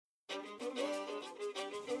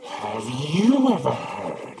Have you ever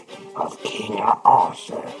heard of King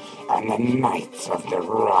Arthur and the Knights of the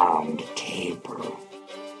Round Table?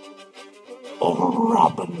 Or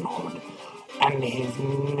Robin Hood and his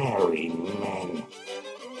merry men?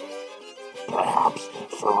 Perhaps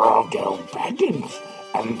Frodo Baggins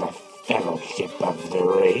and the Fellowship of the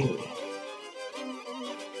Ring?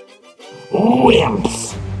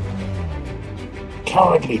 Wimps!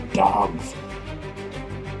 Cowardly dogs!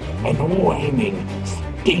 And whining,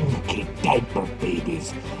 stinky diaper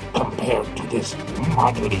babies compared to this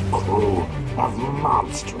motley crew of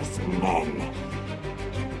monstrous men.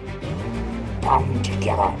 Bound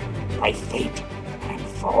together by fate and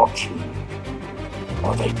fortune.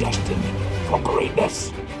 Are they destined for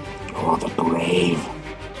greatness or the grave?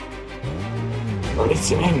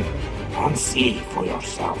 Listen in and see for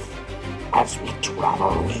yourself as we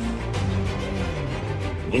travel with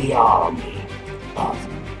the army of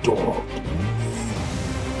Dorkness.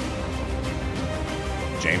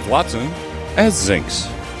 James Watson as Zinx.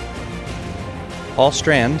 Paul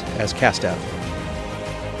Strand as Castout.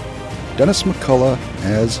 Dennis McCullough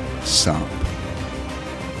as Somp.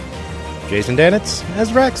 Jason Danitz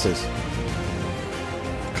as Raxus.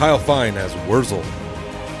 Kyle Fine as Wurzel.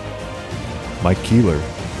 Mike Keeler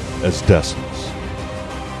as Decimus.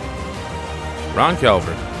 Ron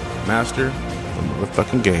Calvert, master of the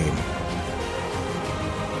motherfucking game.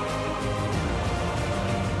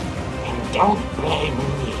 And don't blame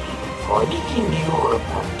me for anything you're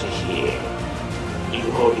about to hear.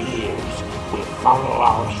 Your ears will follow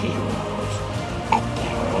our heroes at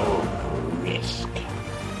their own risk.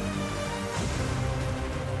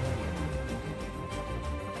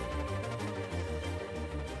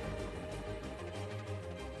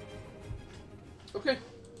 Okay.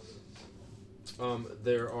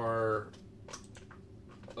 There are...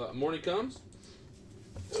 morning comes.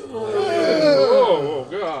 Oh,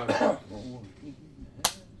 God.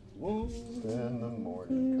 Then the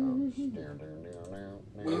morning comes.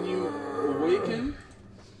 When you awaken...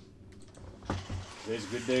 Today's a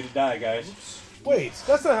good day to die, guys. Wait,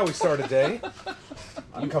 that's not how we start a day.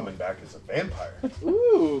 I'm coming back as a vampire.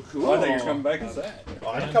 Ooh, cool. Oh, I thought you were coming back as that.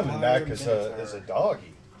 I'm coming back as a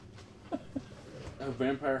doggy. A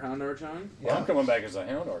vampire hound Archon? Well, I'm coming back as a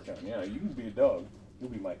hound Archon. Yeah, you can be a dog.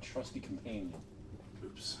 You'll be my trusty companion.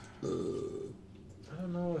 Oops. I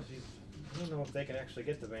don't know if they can actually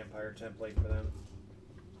get the vampire template for them.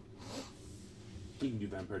 You can do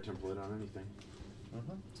vampire template on anything.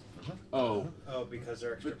 Uh-huh. Oh. Oh, because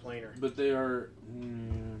they're extra planar. But they are...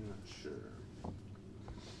 I'm not sure.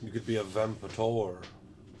 You could be a vampator.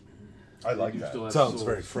 I like that. It sounds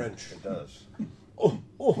very French. It does.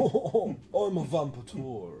 Oh, I'm a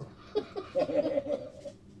vampator.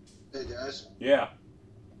 Hey guys, Yeah.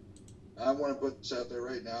 I want to put this out there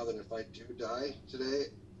right now that if I do die today,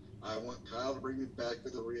 I want Kyle to bring me back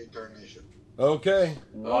to the reincarnation. Okay.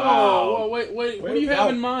 Wow. Oh, wait. What do you have now-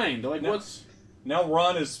 in mind? Like, now- what's... Now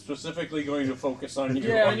Ron is specifically going to focus on you.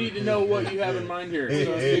 Yeah, I need to know what you have in mind here.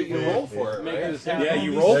 So you roll for it, Make right? this happen. Yeah,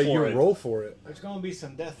 you roll for it. roll for it. There's going to be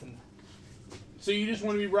some death in... So you just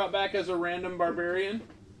want to be brought back as a random barbarian?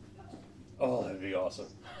 Oh, that'd be awesome.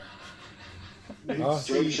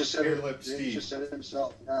 James just said it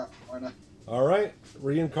himself. Yeah, why not? All right,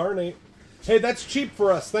 reincarnate. Hey, that's cheap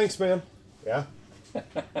for us. Thanks, man. Yeah.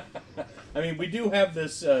 I mean, we do have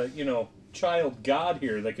this, child god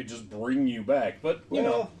here that could just bring you back, but you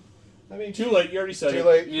know, I mean, too late. You already said Too it.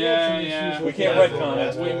 late. Yeah. We can't retcon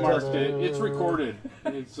it. We marked it. It's recorded.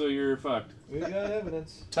 So you're fucked. We got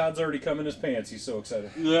evidence. Todd's already come in his pants. He's so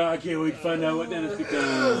excited. Yeah, I can't wait to find out what Dennis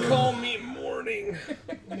becomes. Call me morning.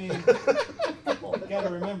 I mean, you got to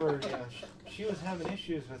remember, she was having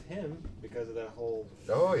issues with him because of that whole...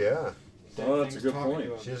 Oh, yeah. Oh, that's a good point.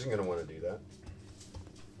 She isn't going to want to do that.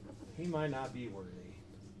 He might not be worthy.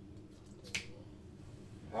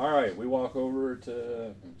 All right, we walk over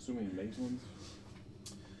to, I'm assuming, Maislin's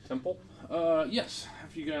temple. Yes.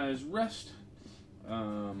 After you guys rest,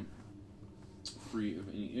 free of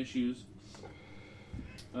any issues,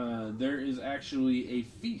 there is actually a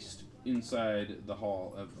feast inside the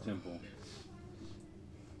hall of the temple.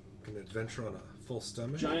 An adventure on a full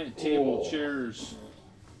stomach. Giant table, chairs,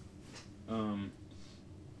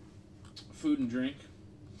 food and drink.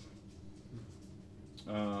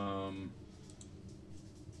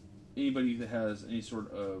 Anybody that has any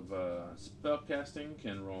sort of spell casting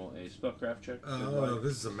can roll a spellcraft check. Oh,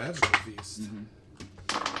 this is a magical feast. Mm-hmm.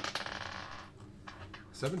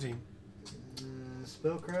 17.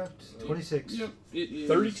 Spellcraft, 26. Yep. It is,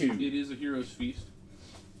 32. It is a hero's feast.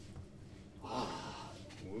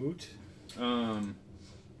 Woot.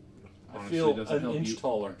 honestly feel doesn't an help inch you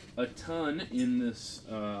taller. a ton in this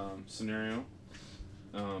scenario.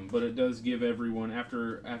 But it does give everyone,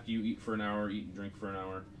 after you eat for an hour, eat and drink for an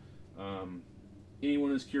hour,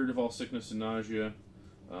 anyone is cured of all sickness and nausea.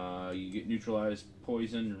 You get neutralized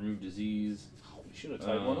poison, remove disease. We should have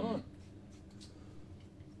tied one on.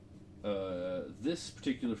 This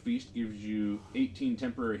particular feast gives you 18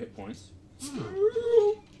 temporary hit points.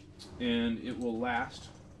 And it will last...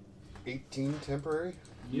 18 temporary?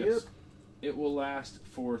 Yes. Yep. It will last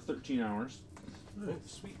for 13 hours. Oh,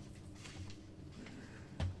 sweet.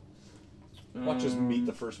 Watch us meet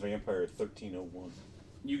the first vampire at 1301.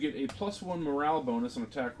 You get a +1 morale bonus on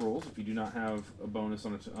attack rolls if you do not have a bonus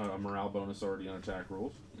on a morale bonus already on attack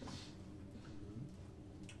rolls.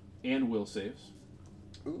 And will saves.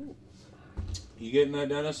 Ooh. You getting that,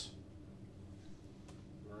 Dennis?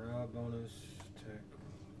 Morale bonus,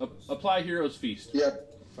 attack. Apply Hero's Feast. Yep.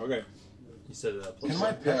 Okay. You said Can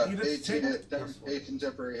my pet eat it? 18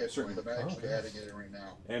 temporary hit points. I'm actually adding it in right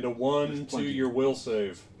now. And a 1 to your will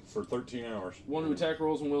save for 13 hours. 1 to attack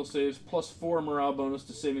rolls and will saves, +4 morale bonus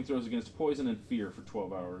to saving throws against poison and fear for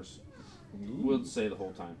 12 hours. We'll say the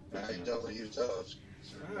whole time. I definitely use those.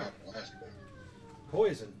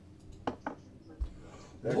 Poison.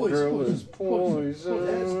 That girl is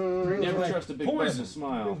poison. Never trust a big button Poison. to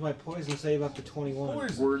smile. Brings my poison save up to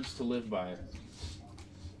 21. Words to live by.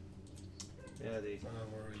 Yeah,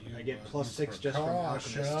 I get +6 just from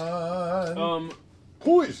alchemist.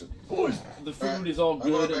 Poison. The food is all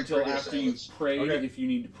good I'm until pretty after you've silence. prayed, Okay. if you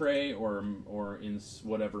need to pray, or in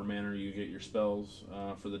whatever manner you get your spells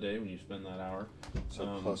for the day when you spend that hour. So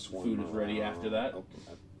 +1 food is ready morale. after that.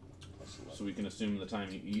 Okay. So we can assume the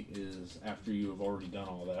time you eat is after you have already done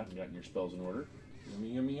all that and gotten your spells in order. Yummy,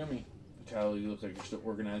 yummy, yummy. Kyle, you look like you're still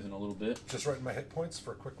organizing a little bit. Just writing my hit points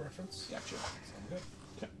for a quick reference. Gotcha. Sound good?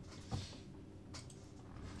 Okay.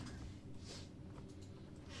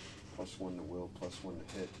 +1 to will, +1 to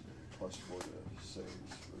hit, +4 to saves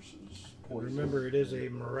versus poison. Remember, it is a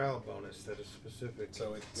morale bonus that is specific.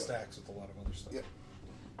 So it stacks with a lot of other stuff. Yep.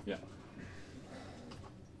 Yeah.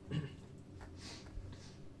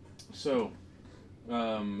 So,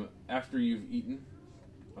 after you've eaten,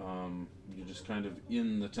 you're just kind of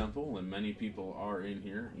in the temple, and many people are in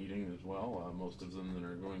here eating as well. Most of them that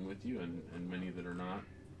are going with you, and many that are not,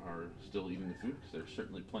 are still eating the food, because there's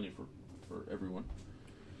certainly plenty for everyone.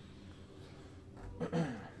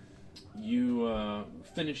 You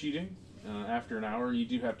finish eating after an hour. You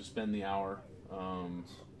do have to spend the hour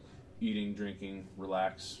eating, drinking,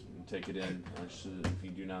 relax, and take it in. So if you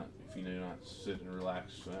do not sit and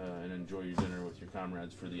relax and enjoy your dinner with your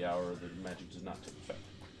comrades for the hour, the magic does not take effect.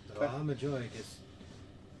 So I'm enjoying it.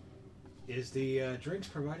 Is the drinks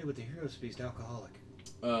provided with the Hero's Feast alcoholic?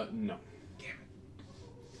 No.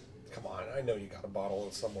 Come on, I know you got a bottle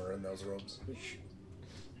somewhere in those robes.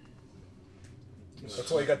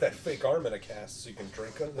 That's why you got that fake arm in a cast, so you can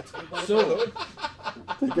drink on the table. So,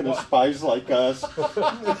 Thinking of spies like us.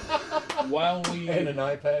 while we And an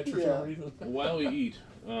eye patch for some reason. while we eat,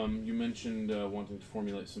 you mentioned wanting to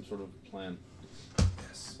formulate some sort of plan.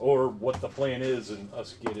 Yes. Or what the plan is, and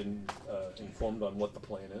us getting informed on what the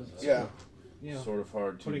plan is. Yeah. Yeah. Sort of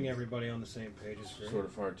hard to Putting everybody on the same page is great. sort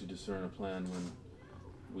of hard to discern a plan when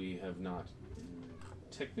we have not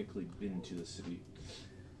technically been to the city.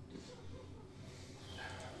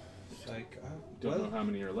 It's like, Don't well, know how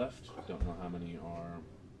many are left. Don't know how many are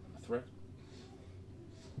a threat.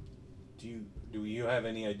 Do you have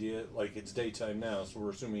any idea? Like, it's daytime now, so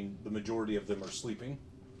we're assuming the majority of them are sleeping,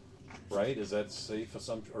 right? Is that safe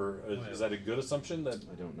assumption, or is that a good assumption? That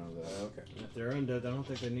I don't know that. okay. if they're undead, I don't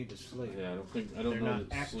think they need to sleep. Yeah, I don't They're know not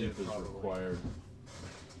that sleep active, is probably. required.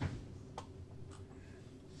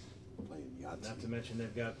 Playing Yahtzee. Not to mention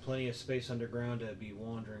they've got plenty of space underground to be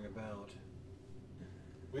wandering about.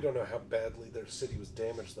 We don't know how badly their city was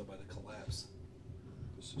damaged, though, by the collapse.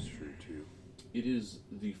 This is true, too. It is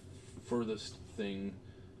the furthest thing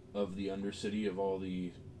of the Undercity, of all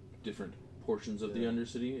the different portions of the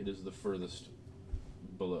Undercity. It is the furthest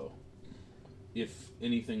below. If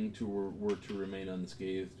anything were to remain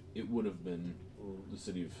unscathed, it would have been the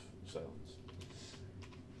City of Silence.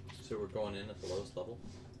 So we're going in at the lowest level?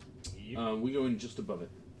 We go in just above it.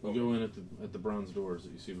 We go in at the bronze doors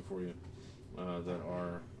that you see before you, that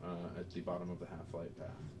are at the bottom of the half-light path.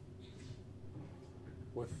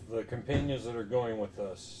 With the companions that are going with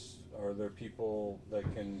us, are there people that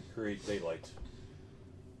can create daylight?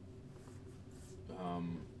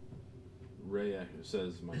 Rhea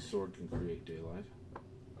says, "My sword can create daylight."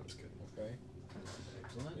 That's good. Okay.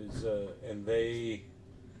 Excellent. And they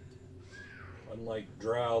unlike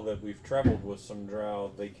drow that we've traveled with some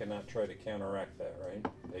drow, they cannot try to counteract that, right?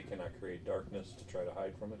 They cannot create darkness to try to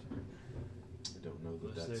hide from it. I don't know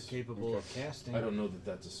that Unless that's they're capable of casting. I don't know that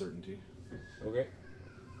that's a certainty. Okay.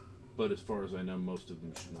 But as far as I know, most of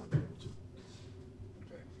them should not be able to.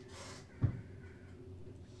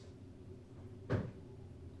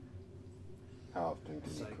 How often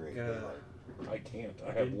can you create daylight? I can't.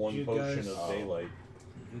 I have one potion of daylight.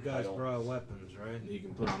 You guys brought weapons, right? You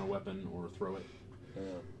can put on a weapon or throw it.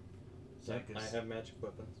 Yeah. I have magic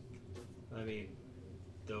weapons. I mean,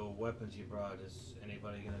 the weapons you brought, is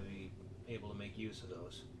anybody going to be able to make use of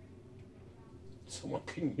those? Someone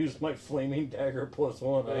can use my flaming dagger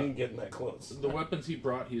 +1. I ain't getting that close. The weapons he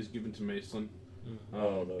brought, he has given to Macelin.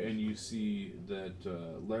 And you see that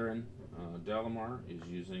Laren Dalamar is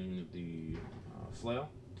using the flail.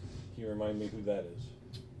 Can you remind me who that is?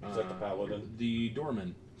 Is that the paladin? The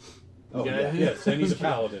doorman. Oh, yeah. Yes, and he's a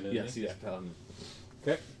paladin. Yes, he's a paladin.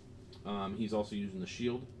 Okay. He's also using the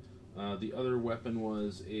shield. The other weapon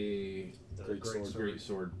was a great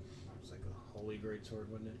sword. It's like a holy great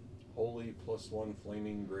sword, wasn't it? Holy +1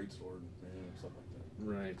 flaming greatsword. Something like that.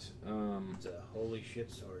 Right. It's a holy shit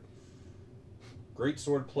sword.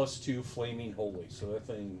 Greatsword +2 flaming holy. So that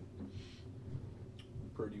thing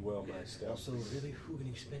pretty well maxed out. Also really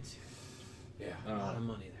expensive. Yeah. A lot of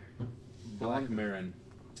money there. Black Marin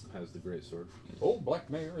has the great sword. Oh, Black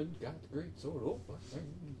Marin got the great sword. Oh, Black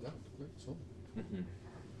Marin got the great sword.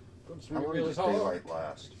 Mm-hmm. How long does daylight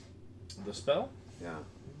last? The spell? Yeah.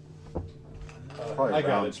 I got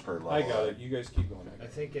rounds it. per level. I got it. You guys keep going. I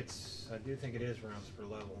do think it is rounds per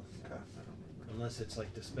level. Okay. Unless it's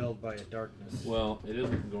like dispelled by a darkness. Well, it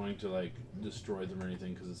isn't going to like destroy them or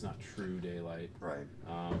anything because it's not true daylight. Right.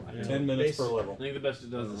 I think 10 minutes per level. I think the best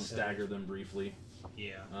it does is stagger them briefly.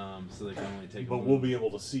 Yeah. So they can only take. But we'll be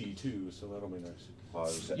able to see too, so that'll be nice. Well, I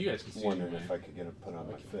was You guys can see wondering anyway. if I could get it put on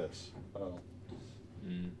my fists. Oh.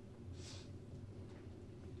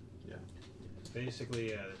 Yeah. Basically,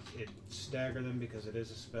 it stagger them because it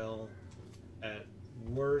is a spell. At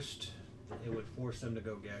worst, it would force them to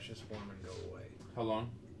go gaseous form and go away. How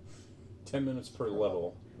long? 10 minutes per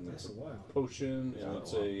level. And That's it's a while. Potion, and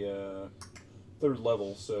it's a third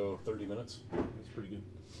level, so 30 minutes. That's pretty good.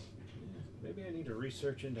 Maybe I need to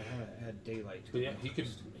research into how to add daylight to But yeah, it.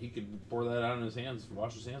 he could pour that out in his hands,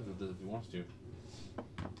 wash his hands with it if he wants to.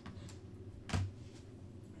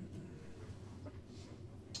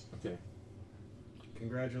 Okay.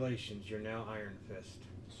 Congratulations, you're now Iron Fist.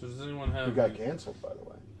 So does anyone have? Who got canceled, by the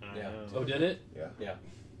way? Yeah. Oh, did it? Yeah. Yeah.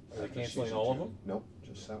 Are they canceling all of them? Nope,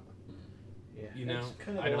 just that one. Yeah. You know, It's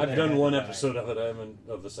kind of I've done one episode of it. I haven't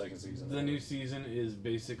of the second season. The new season is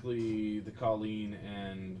basically the Colleen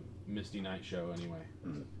and Misty Knight show, anyway.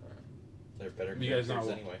 Mm-hmm. They're better You guys characters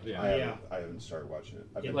know- anyway. Yeah. I haven't started watching it.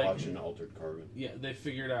 I've Yeah, been like- watching Altered Carbon. Yeah, they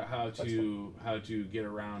figured out how to get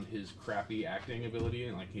around his crappy acting ability,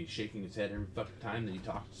 and like he's shaking his head every fucking time that he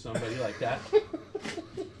talks to somebody like that.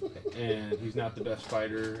 And he's not the best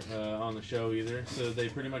fighter on the show either, so they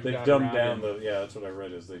pretty much They got dumbed around down him. the. Yeah, that's what I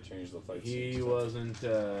read. Is they changed the fight scenes. He wasn't.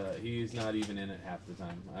 He's not even in it half the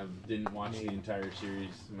time. I didn't watch the entire series.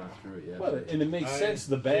 I'm not through it yet. Well, and it makes sense.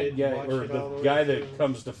 The bad did guy watch or it the all the way guy through. that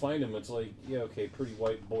comes to find him, it's like, yeah, okay, pretty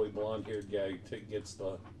white boy, blonde-haired guy gets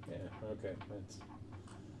the. Yeah, okay, that's.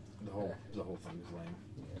 The whole thing is lame.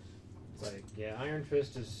 It's like, yeah, Iron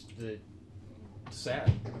Fist is the.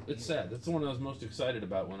 Sad. It's sad. That's the one I was most excited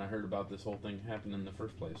about when I heard about this whole thing happening in the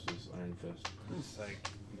first place. Was Iron Fist. It's like.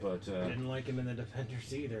 But I didn't like him in the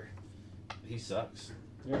Defenders either. he sucks.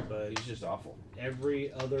 Yeah. But He's just awful.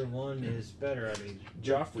 every other one is better. I mean,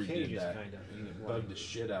 Joffrey Cage did is that, kind of. and it bugged the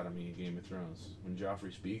shit out of me in Game of Thrones. When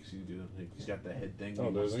Joffrey speaks, he's got that head thing. Oh, He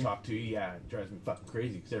wants does to he? talk to you. Yeah, it drives me fucking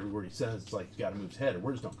crazy because every word he says, it's like he's got to move his head, or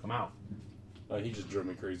words don't come out. He just drove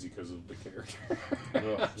me crazy because of the character.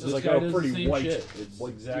 This Just like, guy oh, does pretty the same white. shit. It's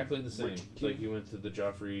exactly the same. Rich It's like he went to the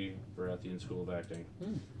Joffrey Baratheon School of Acting,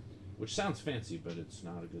 which sounds fancy, but it's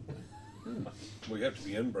not a good thing. Well, you have to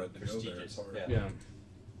be inbred to go there. It's Prestigious, hard. yeah. Yeah.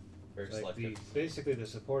 Very Like selective. basically, the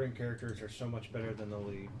supporting characters are so much better than the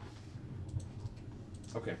lead.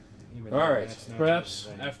 Okay. Even All though right. that's not Perhaps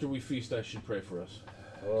the same. after we feast, I should pray for us.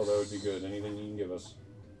 Oh, that would be good. Anything you can give us.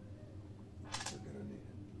 We're gonna need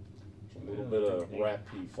it. A little bit of rap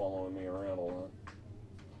pee following me around a lot.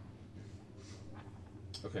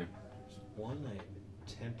 Okay. One I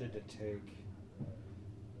tempted to take.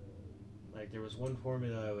 Like, there was one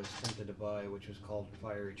formula I was tempted to buy, which was called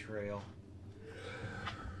Fiery Trail.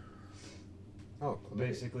 Oh,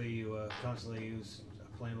 Basically, you constantly use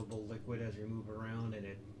a flammable liquid as you move around, and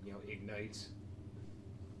it, ignites.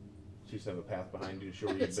 You just have a path behind you to show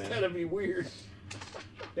where you've It's been. gotta be weird.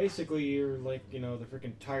 Basically, you're like, the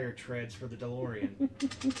freaking tire treads for the DeLorean.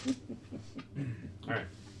 Alright.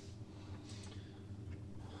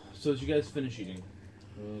 So as you guys finish eating,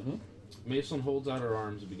 Mason holds out her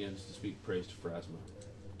arms and begins to speak praise to Phrasma.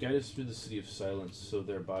 Guide us through the city of silence so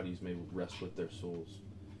their bodies may rest with their souls.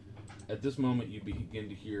 At this moment, you begin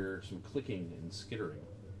to hear some clicking and skittering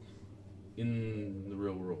in the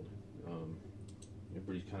real world.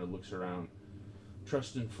 Everybody kind of looks around.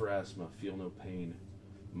 Trust in Phrasma, feel no pain.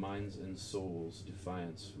 Minds and souls,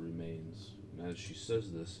 defiance remains. And as she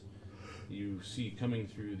says this, you see coming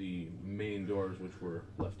through the main doors, which were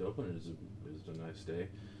left open. It is a nice day.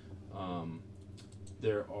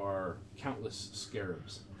 There are countless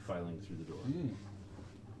scarabs filing through the door.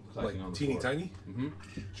 Like On the teeny floor. tiny? Mm-hmm.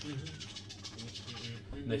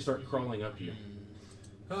 And they start crawling up you.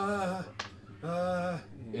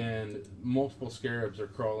 And multiple scarabs are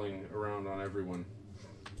crawling around on everyone.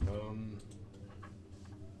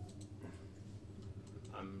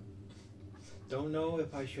 Don't know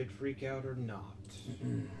if I should freak out or not.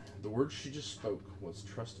 The words she just spoke was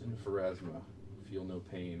trust in Phrasma, feel no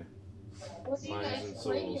pain. Minds and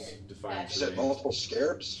souls, defiance You said remains. multiple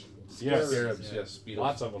scarabs? Yes. Scarabs, yes. Beetles.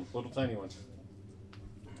 Lots of them. Little tiny ones.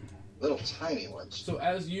 Little tiny ones. So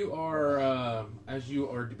as you are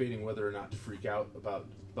debating whether or not to freak out about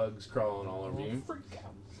bugs crawling all over you,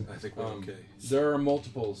 I think we're okay. there are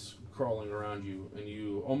multiples crawling around you, and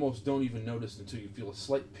you almost don't even notice until you feel a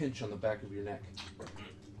slight pinch on the back of your neck,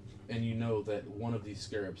 and you know that one of these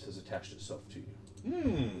scarabs has attached itself to you.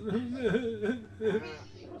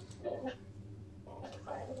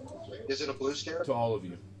 Is it a blue scarab? To all of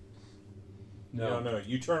you. No.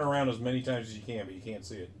 You turn around as many times as you can, but you can't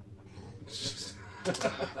see it.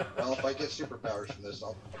 Well, if I get superpowers from this,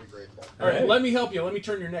 I'll be grateful. All right, let me help you. Let me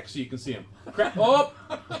turn your neck so you can see him. Crap! Oh,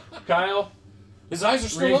 Kyle. His eyes are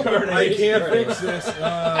still open. I can't fix this.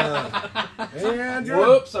 And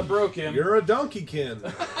Whoops! I broke him. You're a donkeykin.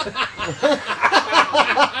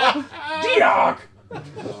 Diok!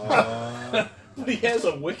 But he has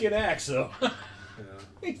a wicked axe, though.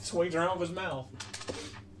 He swings around with his mouth.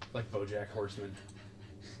 Like BoJack Horseman.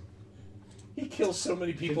 He kills so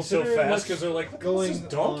many people so Considering fast what's because they're like, what's going this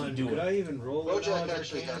donkey on, doing? Could I even roll a BoJack knowledge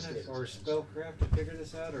actually has arcana it. or spellcraft to figure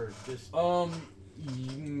this out, or just... Do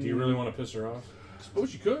you really want to piss her off?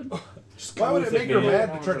 Suppose you could. Why would it make her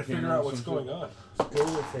mad to try to Okay, figure out what's going on? Go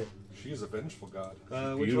with it. She is a vengeful god.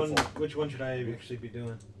 Which one should I actually be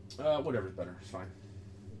doing? Whatever's better. It's fine.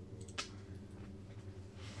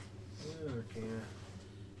 Okay.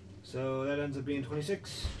 So that ends up being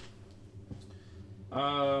 26.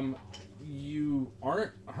 You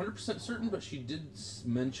aren't 100% certain, but she did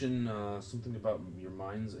mention something about your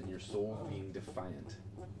minds and your soul being defiant.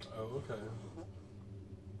 Oh, okay.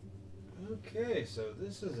 Okay, so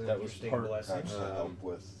this is an That was interesting part- blessing. Perhaps to help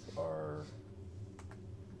with our...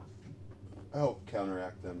 help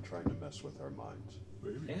counteract them trying to mess with our minds.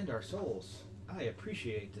 And our souls. I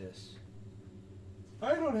appreciate this.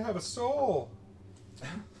 I don't have a soul.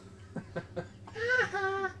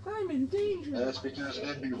 I'm in danger. That's because an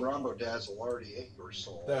enemy Rombo Dads will already ate your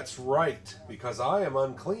soul. That's right, because I am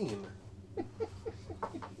unclean. I'm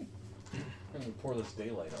gonna pour this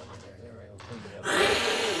daylight on you.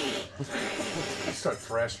 I start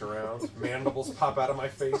thrashing around. Mandibles pop out of my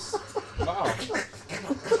face. Wow.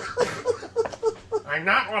 I'm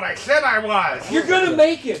not what I said I was. You're gonna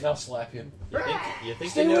make it! And I'll slap him. You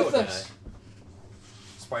think Stay you know with a us. guy.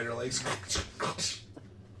 Spider legs.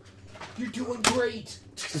 You're doing great.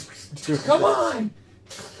 Come on!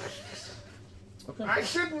 Okay. I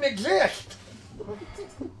shouldn't exist.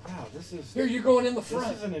 Wow, this is... Here, you're going in the This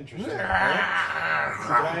front. is an interesting part. Did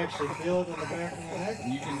I actually feel it in the back of my neck?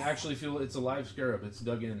 You can actually feel it's a live scarab. It's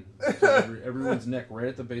dug in to everyone's neck, right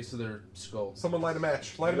at the base of their skull. Someone light a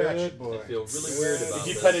match. Light a match. Good boy. I feel really weird about If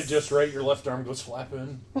you this. pet it just right, your left arm goes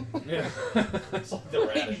flapping. Yeah. It's like the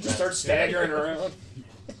rat. You just start staggering around.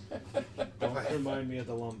 Don't remind me of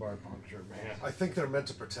the lumbar puncture, man. I think they're meant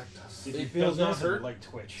to protect us. If you It feel does not this, it hurt. would like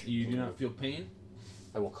twitch. You do not feel pain.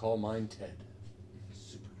 I will call mine Ted.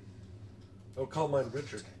 I'll call mine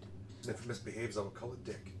Richard. And if it misbehaves, I will call it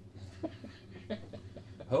Dick.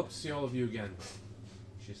 Hope to see all of you again,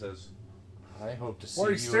 she says. I hope to see Why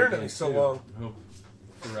are you staring at me so long? Hope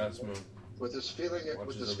for Rasmus. With this feeling,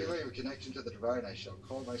 Watches over feeling of connection to the divine, I shall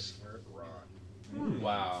call my spirit Ron.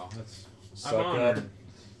 Wow, that's. Suck I'm honored. up.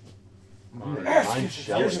 I'm honored. I'm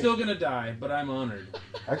Shelley. You're still gonna die, but I'm honored.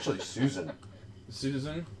 Actually, Susan.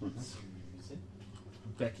 Susan?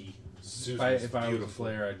 Becky. Susan's If I was a beautiful.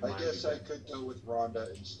 player, I'd I mind guess you. I could go with Rhonda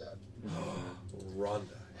instead.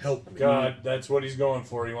 Rhonda. Help me. God, that's what he's going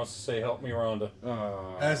for. He wants to say, "Help me, Rhonda."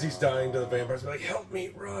 As he's dying to the vampires, like, help me,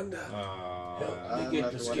 Rhonda. I'm get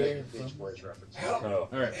not the the one scare that Beach Boys reference. Help, Oh.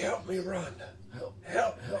 All right. help me, Rhonda.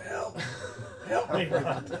 Help me,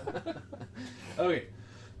 Rhonda. Okay.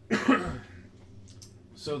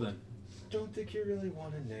 So then, Don't think you really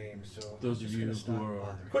want a name, so Those I'm of just you gonna who stop are-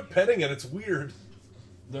 bothering. Quit petting it. It's weird.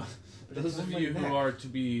 those of on my you neck. who are to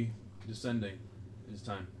be descending, it's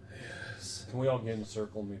time. Can we all get in a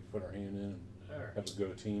circle and maybe put our hand in and Alright. have a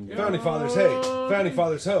go team? Founding fathers, hey. Founding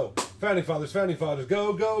fathers, ho. Founding fathers,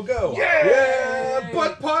 go, go, go. Yeah!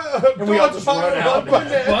 Butt pile. And we all Dog just pile, run out. butt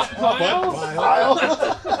net. Butt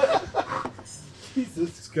pile?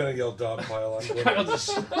 It's gonna yell dog pile. I'm going Kyle just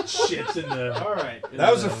shits in the. All right.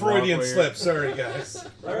 That was a Freudian slip. Sorry, guys.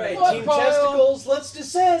 All right, What Team pile? Testicles, let's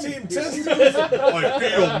descend. Team testicles. I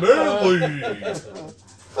feel manly.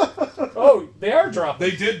 Oh, they are dropping.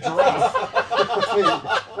 They did drop.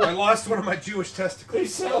 I lost one of my Jewish testicles. They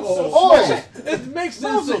sound so Oh, It makes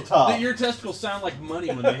sense Mazel tov. that your testicles sound like money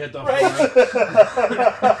when they hit the floor.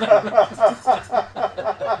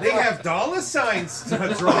 They have dollar signs drawn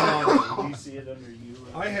on them. Do you see it under you?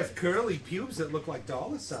 I have curly pubes that look like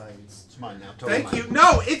dollar signs. It's mine now. Totally Thank you.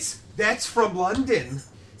 No, that's from London.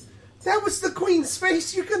 That was the Queen's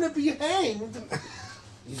face. You're gonna be hanged.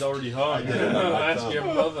 He's already hung. That's your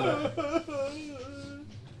mother.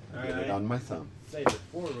 All Get it right. on my thumb. Say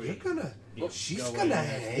before we You're gonna. She's go gonna in,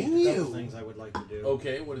 hang a couple you. things I would like to do.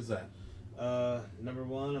 Okay, what is that? Number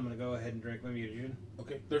one, I'm gonna go ahead and drink my mutagen.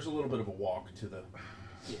 Okay, there's a little bit of a walk to the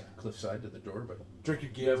cliffside to the door, but Drink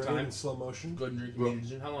your You have Gatorade time? in slow motion. go ahead and drink your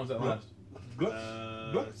mutagen. How long does that last?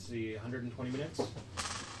 Let's see, 120 minutes.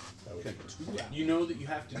 Okay. You know that you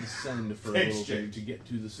have to descend for a Thanks, little bit James. to get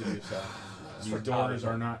to the city of South. Your for doors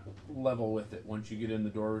Todd. are not level with it. Once you get in the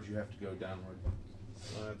doors, you have to go downward.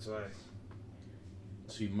 That's why.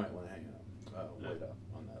 So you might want to hang out, wait up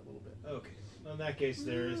on that a little bit. Okay. Well, in that case,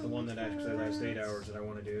 there is the one that actually lasts 8 hours that I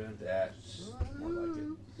want to do. That's more like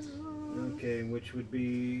it. Okay, which would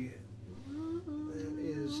be that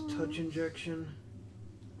is touch injection,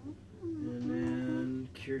 and then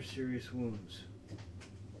cure serious wounds.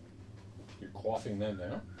 You're quaffing that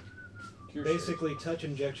now? Cure Basically, touch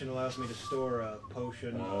injection allows me to store a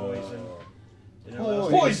potion, Oh. poison. And it allows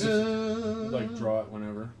me to Poison. Like draw it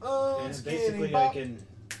whenever. and basically, I can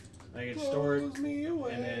store it Me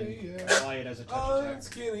away, and then yeah. apply it as a touch attack.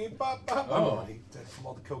 Skinny pop pop. Oh. I'm already dead from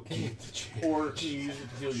all the cocaine. Or can you use it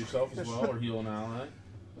to heal yourself as well, or heal an ally?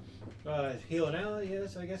 Heal an ally,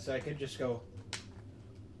 yes, I guess I could just go.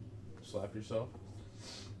 Slap yourself.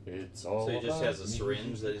 It's all So he just about has a me.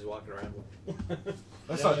 syringe that he's walking around with.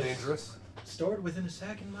 That's not dangerous. Stored within a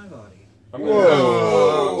sack in my body. I'm He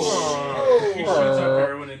shoots up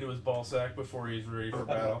heroin into his ball sack before he's ready for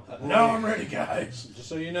battle. Now I'm ready, guys. Just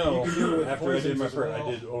so you know, You can do it with after I did my poisons as first, well.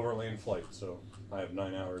 I did overland flight, so I have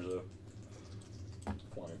 9 hours of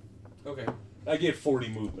flying. Okay. I get 40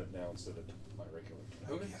 movement now instead of my regular.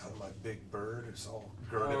 Okay. Yeah, my big bird is all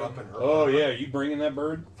girded up in her. Oh yeah, you bringing that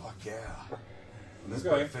bird? Fuck yeah. And this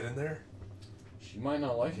Okay. bird fit in there? She might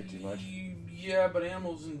not like it too much. Yeah, but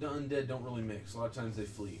animals and undead don't really mix. A lot of times they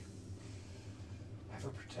flee. Have her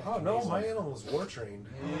protect. Oh no, me. my animal was war trained.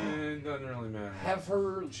 It doesn't really matter. Have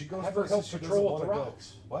her. She goes Have her help places she patrol doesn't with the wanna go.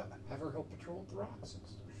 rocks. What? Have her help patrol with the rocks and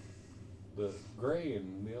stuff. The gray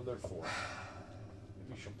and the other 4.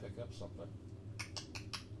 Maybe she'll pick up something.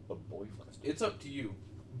 A boyfriend. It's up to you.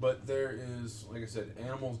 But there is, like I said,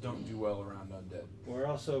 animals don't do well around undead. We're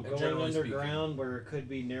also And going generally underground where it could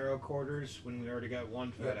be narrow quarters when we already got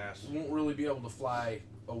one fat ass. You won't really be able to fly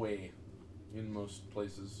away in most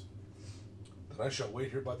places. Then I shall wait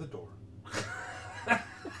here by the door.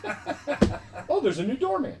 Oh, there's a new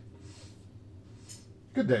doorman.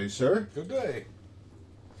 Good day, sir. Good day.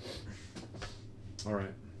 All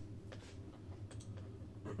right.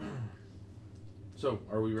 So,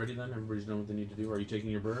 are we ready then? Everybody's done what they need to do. Are you taking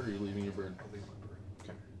your bird or are you leaving your bird? I'll leave my bird.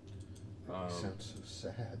 Okay. Sounds so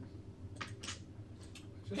sad. Just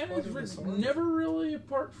Yeah, wanted he's this one. never really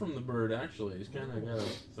apart from the bird, actually. He's kind of got a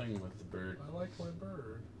thing with the bird. I like my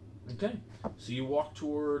bird. Okay. So you walk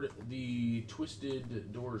toward the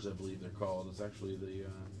twisted doors, I believe they're called. It's actually the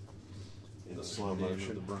In slow name motion.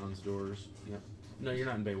 of the bronze doors. Yep. No, you're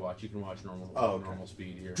not in Baywatch. You can watch normal okay. normal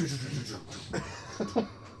speed here.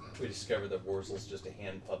 We discovered that Wurzel's just a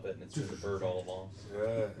hand puppet and it's been the bird all along.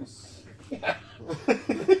 Yes.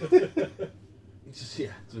 It's just, yeah,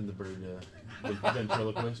 it's been the bird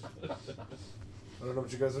ventriloquist. I don't know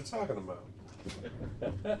what you guys are talking about.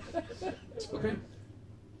 Okay.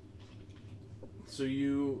 So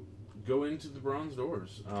you go into the bronze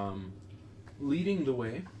doors. Leading the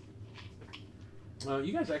way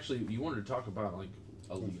You guys actually, you wanted to talk about like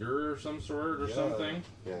a leader or some sort or something?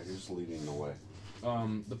 Yeah, who's leading the way?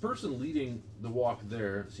 The person leading the walk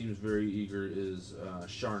there seems very eager is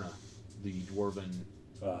Sharna, the dwarven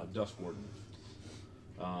Dusk Warden.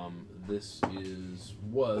 This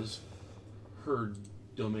was her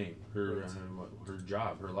domain, her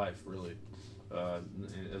job, her life, really,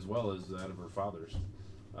 as well as that of her father's,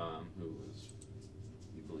 who was,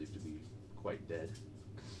 you believe, to be quite dead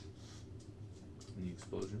in the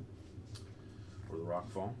explosion or the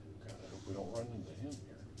rock fall. God, I hope we don't run into him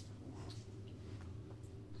here.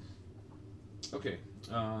 Okay,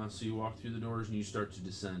 so you walk through the doors and you start to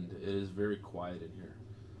descend. It is very quiet in here.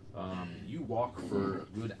 You walk for a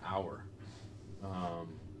good hour,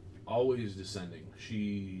 always descending.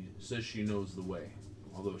 She says she knows the way.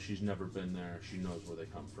 Although she's never been there, she knows where they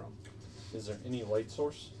come from. Is there any light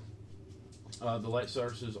source? The light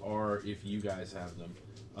sources are if you guys have them.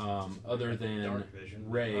 Other than dark vision.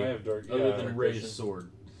 Ray, I have dark Ray's vision.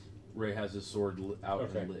 sword. Ray has his sword out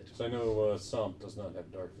Okay. and lit. So I know Sump does not have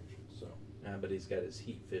dark vision, so But he's got his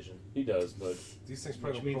heat vision. he does, but These things Which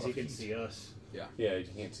probably means he don't can see us. Yeah. yeah, you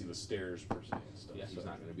can't see the stairs per se and stuff. Yeah, he's so.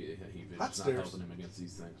 not going to be a heat vision. Hot It's not stairs. helping him against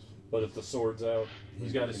these things. But if the sword's out,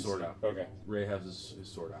 He's got his can sword see. out. Okay, Ray has his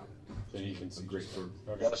sword out. then you can see A great just- sword.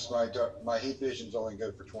 Okay. Yes, my heat vision's only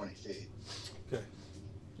good for 20 feet. Okay.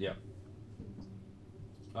 Yeah.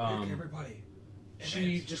 Everybody.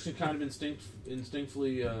 She just kind of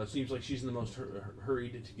instinctively seems like she's in the most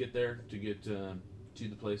hurried to get there, to get to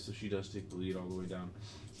the place, so she does take the lead all the way down.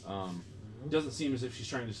 Doesn't seem as if she's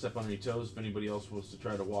trying to step on any toes. If anybody else was to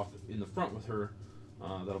try to walk in the front with her,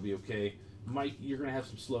 that'll be okay. Mike, you're going to have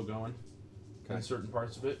some slow going in certain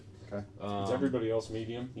parts of it. Okay. Is everybody else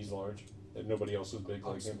medium? He's large. And nobody else is big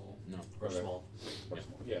like him? No. Or Okay. small. Or Yeah.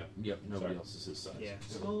 small. Yeah. Yep, nobody Sorry. else is his size. Yeah.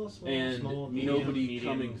 Small, small, And small, medium, nobody medium,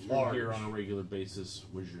 coming through large. here on a regular basis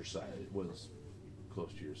was your size. Was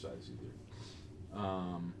close to your size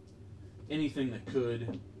either. Anything that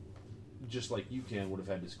could, just like you can, would have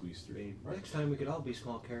had to squeeze through. Next time we could all be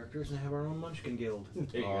small characters and have our own Munchkin Guild.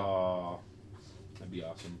 There you go. That'd be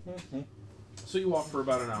awesome. So you walk for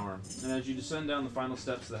about an hour, and as you descend down the final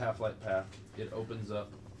steps of the Half-Light Path, it opens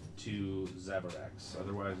up to Zabarax,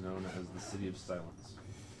 otherwise known as the City of Silence.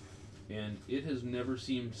 And it has never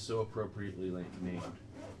seemed so appropriately named.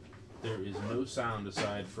 There is no sound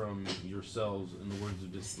aside from yourselves and the words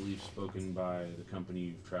of disbelief spoken by the company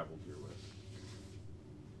you've traveled here with.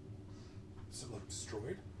 Does it look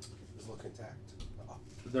destroyed? Does it look intact?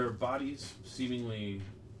 Their bodies, seemingly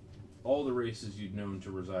all the races you'd known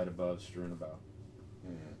to reside above, strewn about.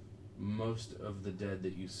 Most of the dead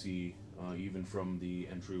that you see, even from the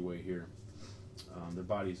entryway here, their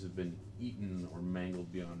bodies have been eaten or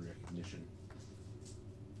mangled beyond recognition.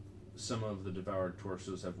 Some of the devoured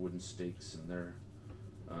torsos have wooden stakes in their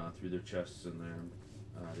through their chests, and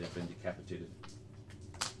they've been decapitated.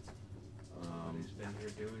 He's been here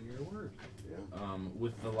doing your work. Yeah.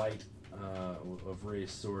 With the light of Ray's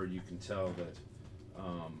sword, you can tell that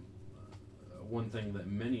one thing that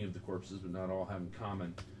many of the corpses, but not all, have in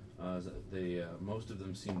common is that they most of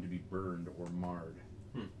them seem to be burned or marred,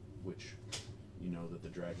 which you know that the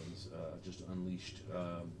dragons just unleashed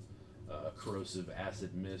a corrosive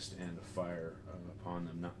acid mist and a fire upon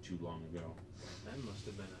them not too long ago. That must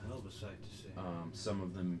have been a hell of a sight to see. Some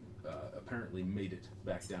of them apparently made it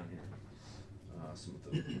back down here. Some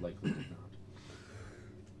of them likely did not.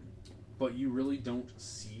 But you really don't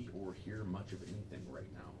see or hear much of anything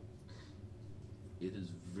right now. It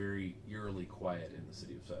is very eerily quiet in the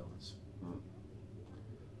City of Silence.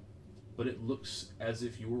 But it looks as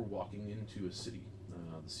if you were walking into a city.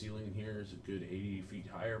 The ceiling here is a good 80 feet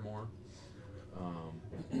high or more.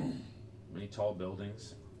 Many tall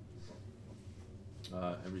buildings.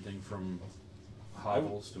 Everything from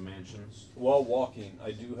hovels to mansions. While walking,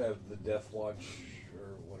 I do have the Death Watch, or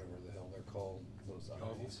whatever the hell they're called, those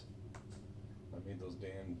eyes. I made those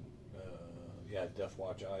damn, Death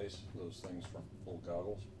Watch eyes, those things from little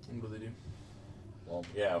goggles. What do they do? Well,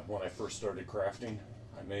 yeah, when I first started crafting,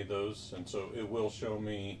 I made those, and so it will show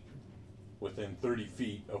me within 30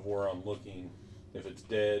 feet of where I'm looking if it's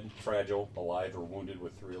dead, fragile, alive, or wounded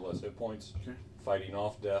with 3 or less hit points. Okay. Fighting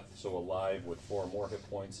off death, so alive with 4 or more hit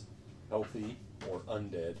points, healthy or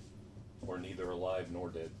undead, or neither alive nor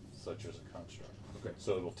dead, such as a construct. Okay.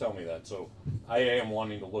 So it'll tell me that. So I am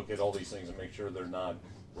wanting to look at all these things and make sure they're not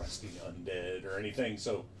resting undead or anything.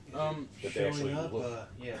 So that they actually Showing up, look.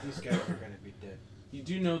 these guys are going to be dead. You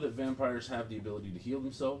do know that vampires have the ability to heal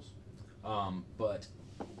themselves, but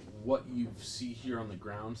what you see here on the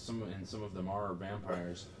ground, some of them are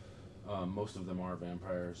vampires. Most of them are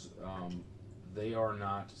vampires. They are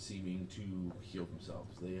not seeming to heal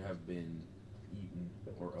themselves. They have been eaten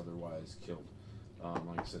or otherwise killed.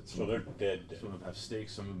 Like I said, So they're dead. Some of them have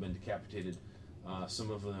stakes. Some have been decapitated. Some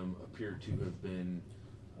of them appear to have been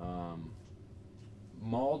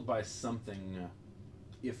mauled by something,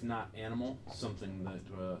 if not animal, something that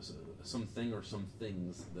something or some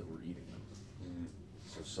things that were eating them.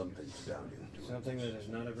 So something's down into Something that is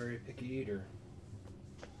not a very picky eater.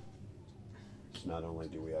 So not only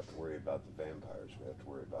do we have to worry about the vampires, we have to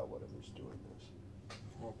worry about whatever's doing this.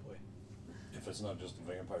 Oh boy. If it's not just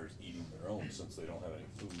the vampires eating their own, since they don't have any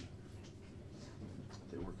food.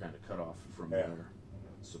 They were kind of cut off from Yeah. their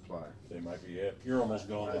supply. They might be it. You're almost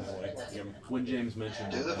gone anyway. When James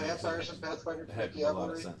mentioned Do the vampires and Pathfinder it had take a lot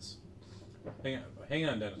of Diablerie? sense. Hang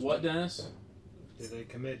on, Dennis. What, Dennis? Do they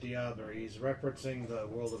commit Diablerie? He's referencing the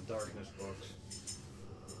World of Darkness books.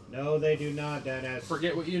 No, they do not, Dennis.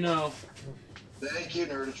 Forget what you know. Thank you,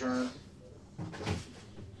 Nerdatron.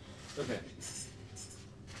 Okay.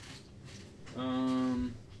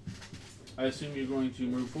 I assume you're going to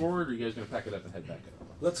move forward, or are you guys going to pack it up and head back up?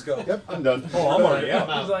 Let's go. Yep, I'm done. Oh, I'm already out.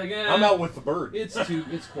 He's like, eh, I'm out with the bird. It's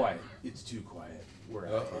quiet. It's too quiet. We're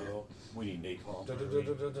out here. We need napalm.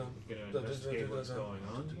 Gonna investigate what's going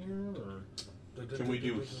on here, or Can we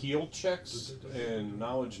do heal checks and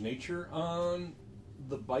knowledge nature on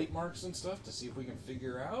the bite marks and stuff to see if we can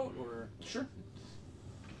figure out, or Sure.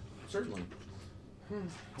 Certainly.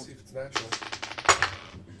 See if it's natural.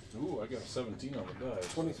 Ooh, I got a 17 on the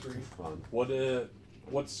dice. 23. Fun.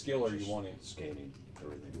 What skill are you wanting? Scanning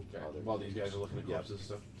everything. While these guys are looking at corpses and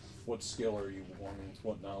stuff. What skill are you wanting?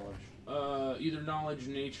 What knowledge? Either knowledge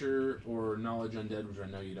nature or knowledge undead, which I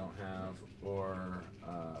know you don't have, or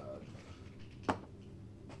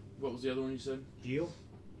what was the other one you said? heal?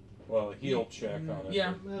 Well, heal check on it.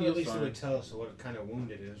 Yeah, Well, heal's at least it fine. would tell us what kind of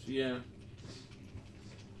wound it is. Yeah.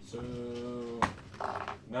 So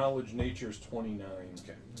knowledge nature is 29.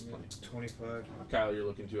 Okay. 25. Kyle, you're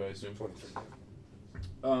looking too, I assume. 23.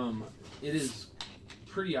 It is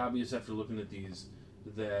pretty obvious after looking at these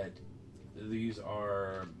that these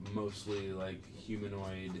are mostly like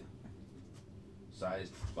humanoid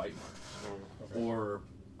sized bite marks. Or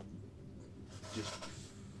just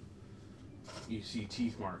you see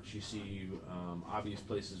teeth marks, you see obvious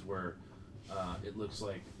places where it looks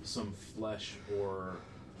like some flesh or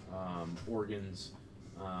organs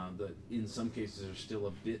that in some cases are still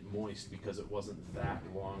a bit moist because it wasn't that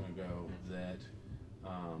long ago that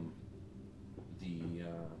the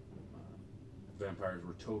vampires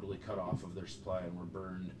were totally cut off of their supply and were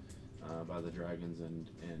burned by the dragons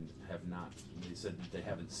and have not. They said that they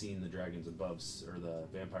haven't seen the dragons above or the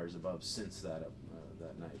vampires above since that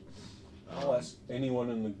night. I'll ask anyone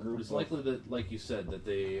in the group. It's likely that, like you said, that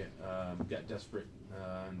they got desperate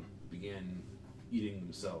and began eating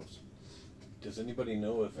themselves. Does anybody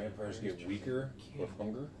know if vampires get weaker with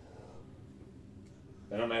hunger?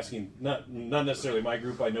 And I'm asking not necessarily my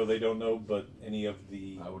group. I know they don't know, but any of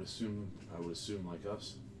the. I would assume like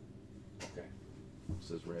us. Okay.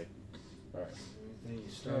 Says Ray. All right. Then you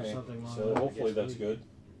start Okay, something long so enough, it hopefully gets that's weak. good.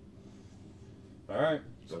 All right.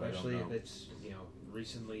 But I don't Especially if know. it's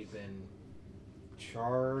recently been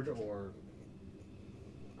charred or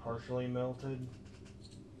partially melted.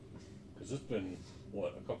 Because it's been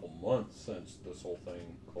what, a couple months since this whole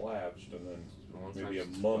thing collapsed, and then maybe a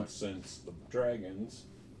month since the dragons.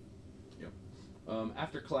 Yep.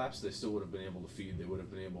 After collapse, they still would have been able to feed. They would have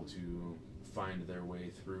been able to find their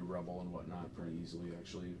way through rubble and whatnot pretty easily,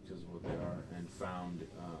 actually, because of what they are, and found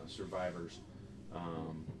survivors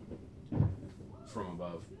from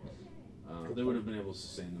above. They would have been able to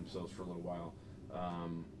sustain themselves for a little while.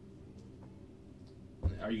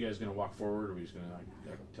 Are you guys going to walk forward, or are we just going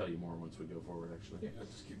to tell you more once we go forward, actually? Yeah,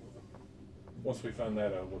 let's just keep moving. Once we find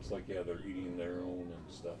that out, looks like, yeah, they're eating their own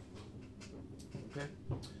and stuff. Okay.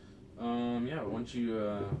 Yeah, once you,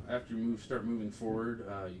 after you start moving forward,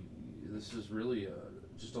 this is really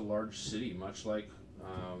just a large city, much like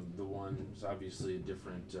the one. It's obviously a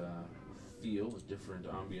different feel, a different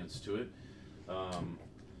ambience to it.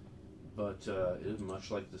 But it is much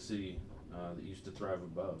like the city that used to thrive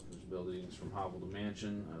above. There's buildings from hovel to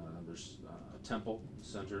mansion. There's a temple in the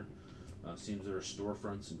center. Seems there are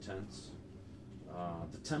storefronts and tents.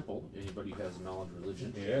 The temple, anybody who has a knowledge of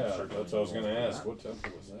religion. Yeah, certainly that's what I was going to know ask. that. What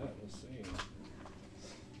temple was that? Let's see.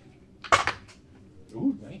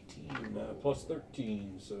 Ooh, 19 plus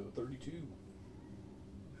 13, so 32.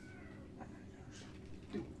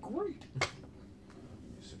 Doing great.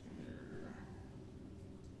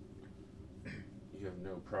 You have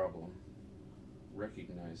no problem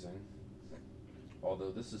recognizing,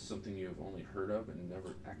 although this is something you have only heard of and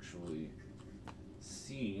never actually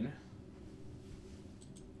seen,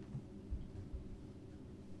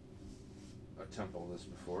 temple this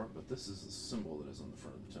before, but this is the symbol that is on the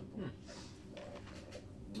front of the temple.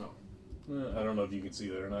 No. I don't know if you can see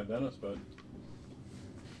that or not, Dennis, but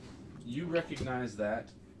You recognize that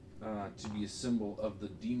to be a symbol of the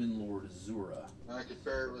demon lord Zura. I could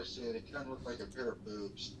barely see it. It kind of looked like a pair of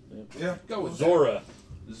boobs. Yeah. Go with Zora.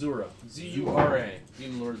 Zura. Z-U-R-A.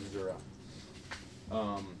 Demon lord Zura.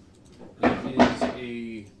 It is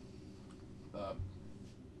a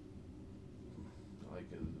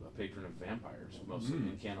patron of vampires, mostly,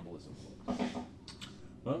 and cannibalism.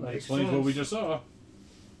 Well, that Makes explains what sense. we just saw.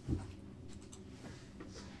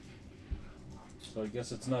 So I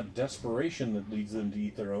guess it's not desperation that leads them to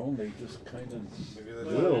eat their own. They just kind of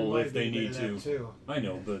will if they need to. I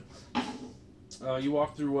know, but you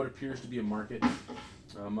walk through what appears to be a market.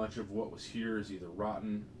 Much of what was here is either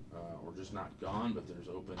rotten or just not gone, but there's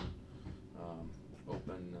open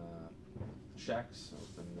shacks,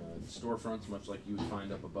 open storefronts, much like you would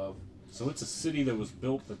find up above. so it's a city that was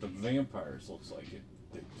built that the vampires looks like it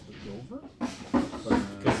took over.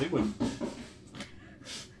 Because they would.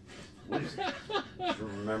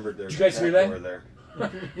 Remembered their Did you guys hear that? over there.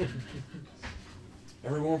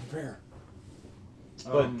 Everyone prepare.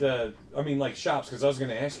 But I mean, like shops, because I was going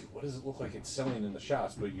to ask you, what does it look like it's selling in the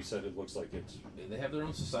shops? But you said it looks like it's. They have their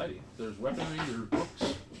own society. There's weaponry, there's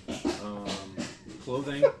books,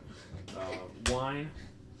 clothing, wine.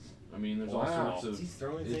 I mean, there's all sorts of. He's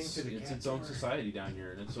throwing things to the It's cat its own door. society down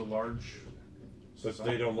here, and it's a large. But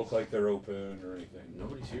society. they don't look like they're open or anything.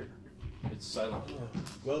 Nobody's here. It's silent.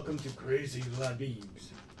 Welcome to Crazy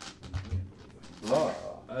Labibs.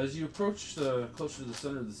 As you approach closer to the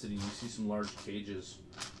center of the city, you see some large cages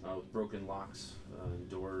with broken locks and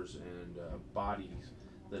doors and bodies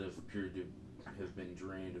that have appeared to have been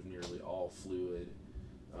drained of nearly all fluid.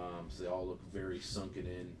 So they all look very sunken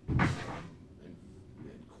in and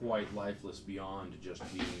quite lifeless beyond just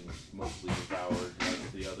being mostly devoured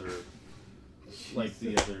like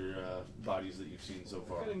the other bodies that you've seen so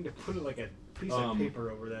far. I need to put like a piece of paper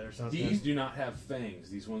over that or something. These do not have fangs.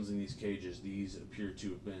 These ones in these cages, these appear to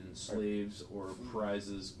have been slaves or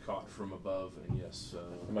prizes caught from above. And yes,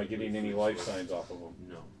 Am I getting any life signs off of them?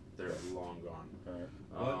 No, they're long gone.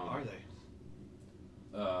 What are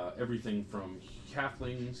they? Everything from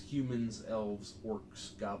halflings, humans, elves,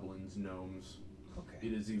 orcs, goblins, gnomes. Okay.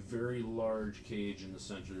 It is a very large cage in the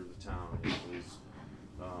center of the town. It is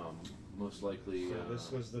most likely. So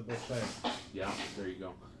this was the buffet. Yeah, there you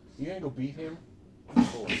go. You gonna go beat him?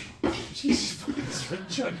 Jesus, fucking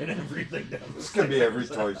chugging everything down. It's gonna be every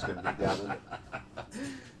toy's gonna be down in it.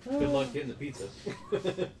 Good luck getting the pizza.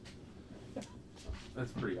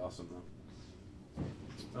 That's pretty awesome,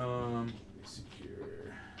 though. Let me see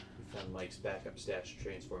here. We found Mike's backup stash of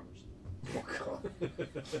Transformers. Oh god.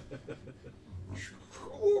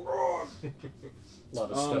 Oh god. A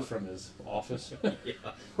lot of stuff from his office. Yeah.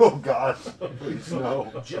 Oh god. Please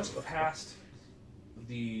no. Just past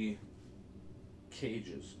the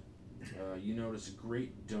cages, you notice a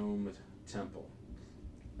great domed temple.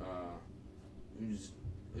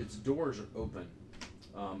 Its doors are open,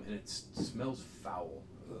 and it smells foul.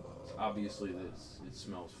 Obviously, it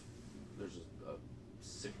smells. There's a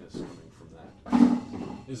sickness coming from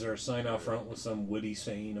that. Is there a sign out front with some witty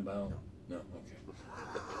saying about? No. Okay.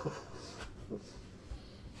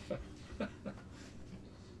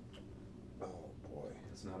 Oh boy.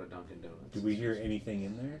 It's not a Dunkin' Donuts. Do we hear anything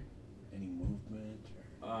in there? Any movement?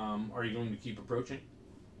 Are you going to keep approaching?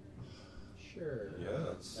 Sure.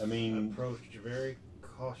 Yes. I mean, Approached very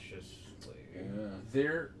cautiously.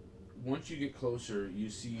 yeah. Once you get closer, you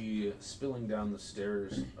see spilling down the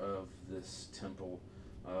stairs of this temple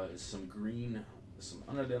is some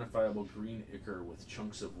unidentifiable green ichor with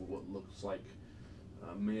chunks of what looks like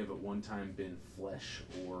may have at one time been flesh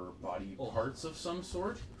or body parts of some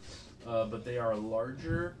sort, but they are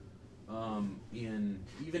larger. Even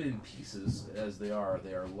in pieces as they are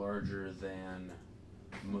larger than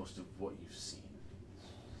most of what you've seen.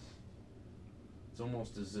 It's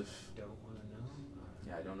almost as if Don't want to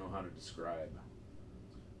know. I don't know how to describe.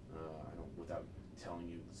 Without telling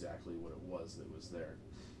you exactly what it was that was there.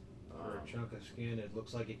 For a chunk of skin, it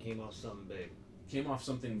looks like it came off something big. Came off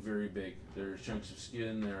something very big. There are chunks of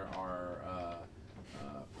skin. There are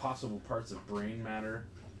possible parts of brain matter.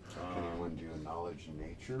 Can anyone do a knowledge in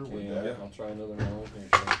nature? Yeah, I'll try another knowledge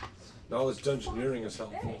nature. Knowledge dungeoneering is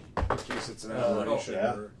helpful in case it's an aberration.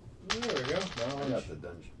 yeah. Or... There we go. I got the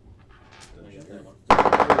dungeon.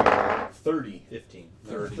 30. 15.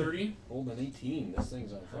 30? Hold an 18. This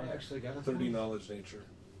thing's on I fire. actually got a 30 knowledge nature.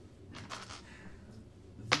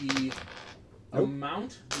 The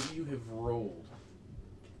amount that you have rolled,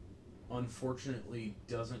 unfortunately,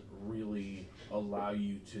 doesn't really allow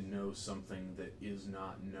you to know something that is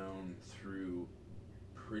not known through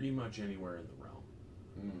pretty much anywhere in the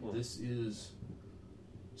realm. This is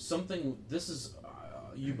something. This is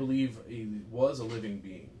you believe was a living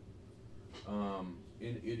being.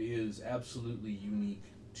 It is absolutely unique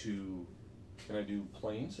to. Can I do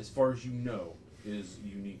planes? As far as you know, is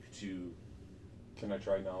unique to. Can I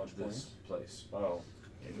try knowledge this planes? place? Oh,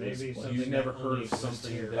 It may be something you've never that heard only of something exists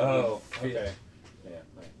that here. would fit okay. Yeah,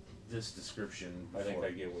 right. this description. I think before.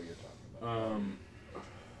 I get what you're talking about.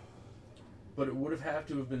 But it would have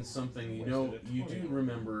to have been something, you know, you do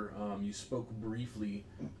remember, you spoke briefly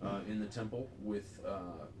in the temple with,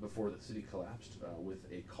 before the city collapsed, with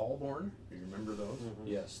a callborn. Do you remember those?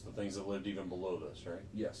 Yes, the things that lived even below this, right?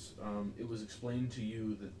 Yes. It was explained to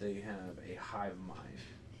you that they have a hive mind.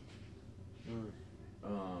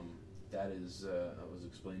 That was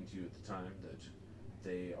explained to you at the time, that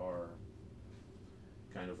they are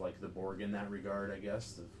kind of like the Borg in that regard, I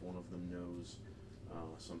guess. If one of them knows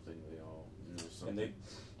something, they all know something. And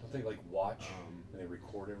don't they like watch and they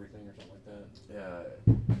record everything or something like that?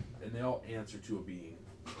 And they all answer to a being.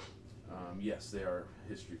 Yes, they are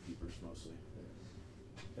history keepers mostly.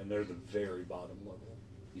 And they're the very bottom level.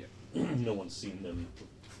 Yeah. No one's seen them.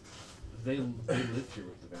 They live here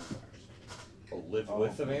with the vampires. Oh, live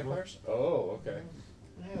with the vampires? Oh, okay.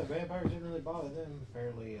 Yeah, the vampires didn't really bother them.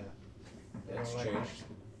 Fairly, That's changed,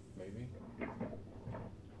 maybe.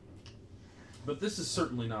 But this is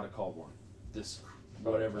certainly not a callborn. This,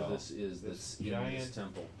 whatever this is, that's in this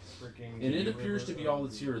temple. And it appears to be all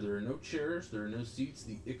that's here. There are no chairs. There are no seats.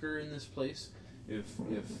 The ichor in this place, if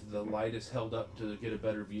the light is held up to get a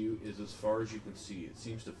better view, is as far as you can see. It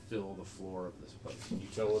seems to fill the floor of this place. Can you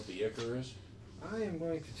tell what the ichor is? I am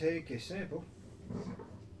going to take a sample.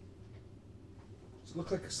 Does it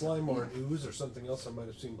look like a slime or an ooze or something else I might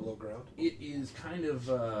have seen below ground? It is kind of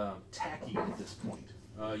tacky at this point.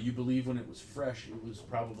 You believe when it was fresh, it was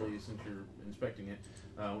probably, since you're inspecting it,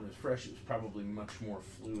 when it was fresh, it was probably much more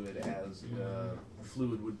fluid, as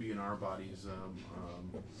fluid would be in our bodies.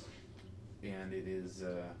 And it is,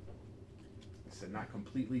 like I said, not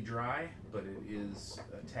completely dry, but it is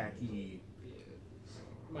tacky.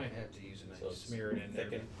 Might have to use a knife, smear it in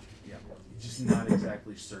there. Yeah, just not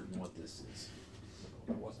exactly certain what this is.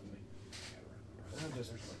 It wasn't me. I'll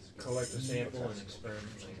just collect a sample and experiment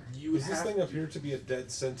later. Does this thing appear to be a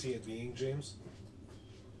dead sentient being, James?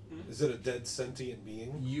 Is it a dead sentient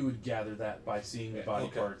being? You would gather that by seeing the body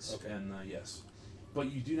Okay, parts, okay. and yes.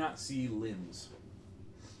 But you do not see limbs.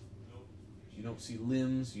 You don't see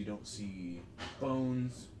limbs, you don't see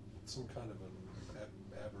bones. Some kind of an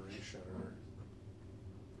aberration, or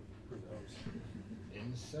who knows?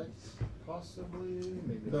 Insect, possibly?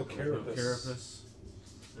 Maybe No not. carapace. Carapace.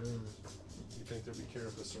 You think there'd be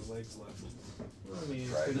carapace or legs left? Well, I mean,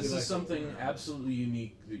 Right. This is something absolutely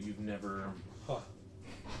unique that you've never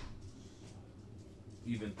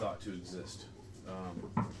even thought to exist.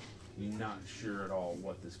 You're not sure at all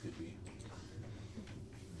what this could be.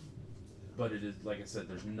 But it is, like I said,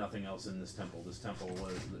 there's nothing else in this temple. This temple,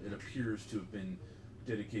 it appears to have been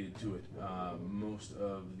dedicated to it. Most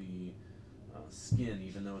of the skin,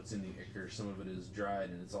 even though it's in the ichor, some of it is dried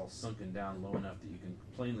and it's all sunken down low enough that you can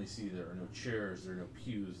plainly see there are no chairs, there are no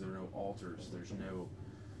pews, there are no altars, there's no,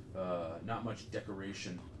 not much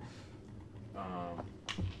decoration.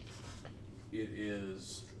 It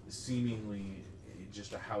is seemingly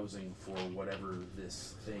just a housing for whatever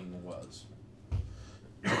this thing was.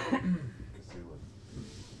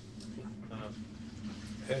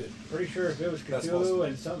 Pretty sure if it was Cthulhu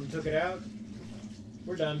and something took it out,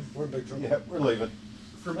 we're done. We're in big trouble. Yeah, we're leaving.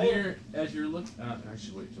 From here, as you're looking, I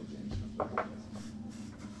should wait till James comes back.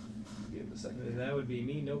 Give it a second. That would be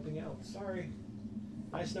me noping out. Sorry.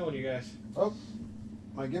 Nice knowing you guys. Oh,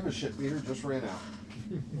 my give a shit meter just ran out.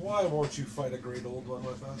 Why won't you fight a great old one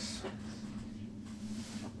with us?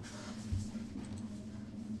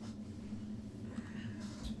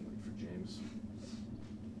 Wait for James.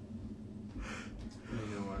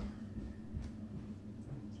 You know what?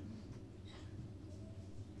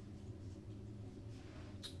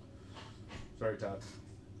 Sorry, Todd.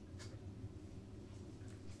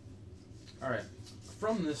 Alright.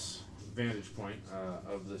 From this vantage point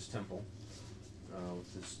of this temple,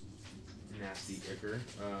 with this nasty ichor,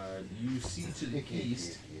 you see to the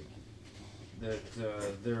east that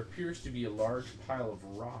there appears to be a large pile of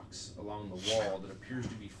rocks along the wall that appears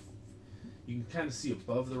to be, you can kind of see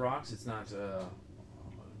above the rocks. It's not,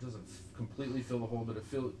 it doesn't completely fill the hole, but it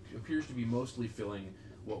appears to be mostly filling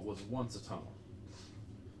what was once a tunnel.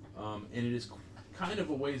 And it is kind of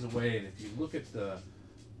a ways away, and if you look at the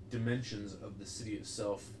dimensions of the city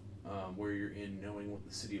itself, where you're in, knowing what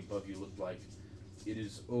the city above you looked like, it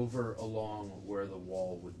is over along where the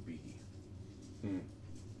wall would be.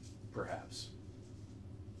 Perhaps.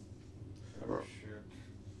 Oh, shit.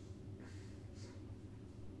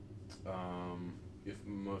 If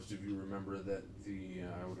most of you remember that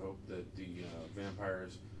I would hope that the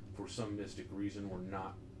vampires, for some mystic reason, were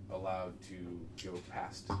not allowed to go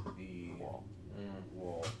past the wall,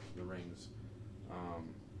 the rings,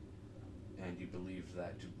 and you believed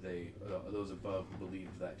that those above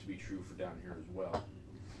believed that to be true for down here as well.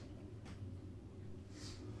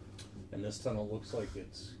 And this tunnel looks like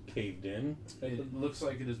it's caved in? It looks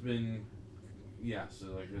like it has been, so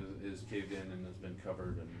like it is caved in and has been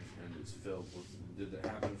covered and it's filled with. Did it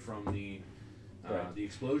happen from the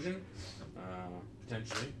explosion?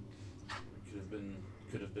 Potentially.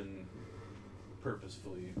 Could have been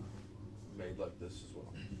purposefully made like this as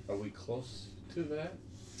well. Are we close to that?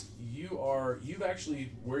 You've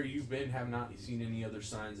actually, where you've been, have not seen any other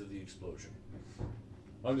signs of the explosion.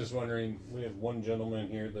 I'm just wondering, we have one gentleman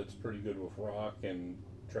here that's pretty good with rock, and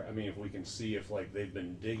if we can see if like they've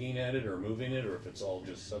been digging at it or moving it, or if it's all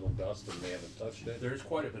just settled dust and they haven't touched it. There's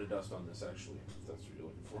quite a bit of dust on this, actually, if that's what you're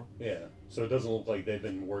looking for. Yeah, so it doesn't look like they've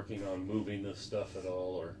been working on moving this stuff at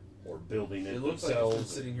all, or building it looks themselves. like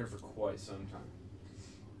it's been sitting here for quite some time.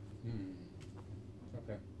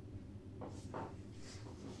 Okay.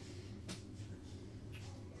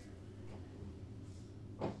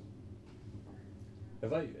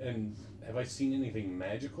 Have I seen anything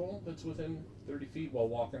magical that's within 30 feet while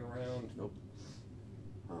walking around? Nope.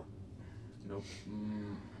 Nope.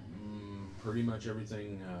 Pretty much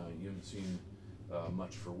everything. You haven't seen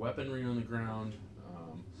much for weaponry on the ground.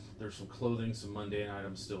 There's some clothing, some mundane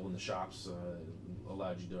items still in the shops.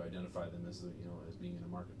 Allowed you to identify them as as being in a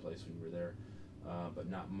marketplace when you were there, but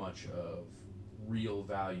not much of real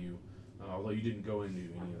value. Although you didn't go into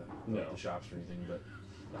any of the shops or anything, but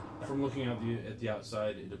from looking at the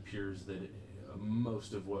outside, it appears that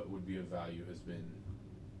most of what would be of value has been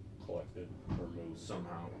collected or moved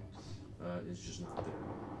somehow. It's just not there.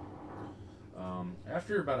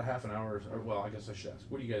 After about a half an hour, I guess I should ask,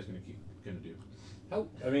 what are you guys going to do?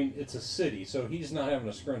 It's a city, so he's not having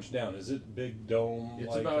to scrunch down. Is it big dome?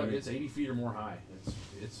 It's 80 feet or more high.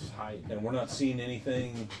 It's high. And we're not seeing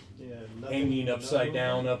anything hanging upside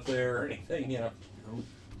down up there or anything,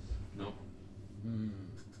 Nope.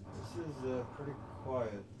 This is pretty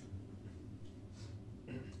quiet.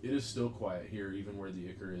 It is still quiet here, even where the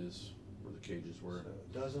Ichor is, where the cages were. So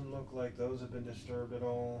it doesn't look like those have been disturbed at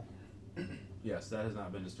all. Yes, that has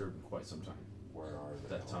not been disturbed in quite some time. Where are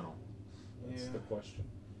they? That tunnel. That's the question.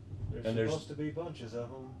 There's supposed to be bunches of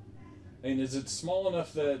them. And is it small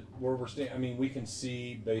enough that where we're standing, we can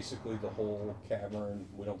see basically the whole cavern?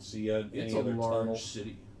 We don't see any other tunnels? It's a large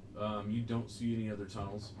city. You don't see any other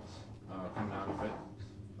tunnels coming out of it.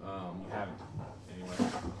 You haven't, anyway,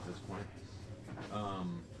 at this point.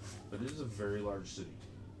 But it is a very large city,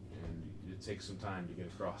 and it takes some time to get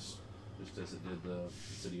across, just as it did the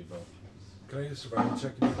city above. Can I get a survival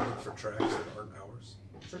check and look for tracks that aren't ours?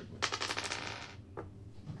 Certainly.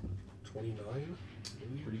 29?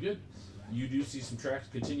 Pretty good. You do see some tracks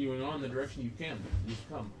continuing on the direction you've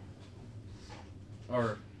come.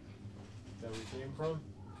 Or that we came from?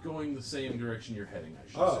 Going the same direction you're heading, I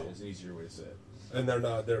should say. Is an easier way to say it. And they're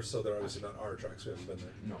obviously not our tracks. We haven't been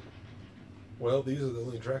there. No. Well, these are the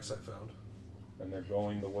only tracks I found. And they're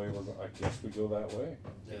going the way we're going. I guess we go that way.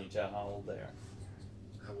 Can you tell how old they are?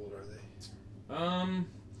 How old are they?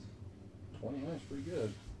 29 is pretty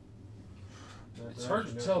good. It's hard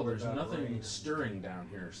to tell. There's nothing stirring down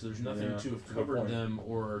here, so there's nothing to have covered them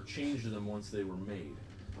or changed them once they were made.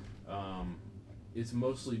 It's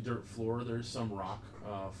mostly dirt floor. There's some rock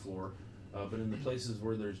floor, but in the places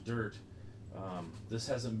where there's dirt, this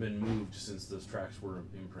hasn't been moved since those tracks were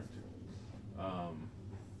imprinted.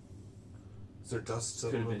 Is there dust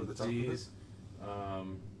settling over the top of it?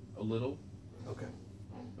 A little. Okay.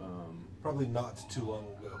 Probably not too long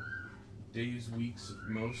ago. Days, weeks at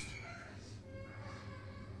most.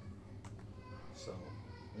 So, I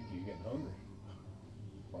think you're getting hungry.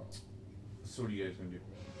 Wow. So what are you guys going to do?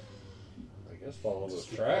 I guess follow those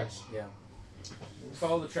tracks. Yeah.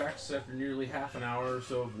 Follow the tracks after nearly half an hour or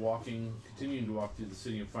so of continuing to walk through the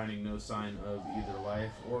city and finding no sign of either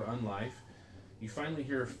life or unlife. You finally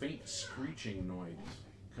hear a faint screeching noise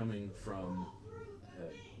coming from the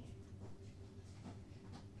head.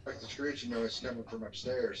 Like the screeching noise coming from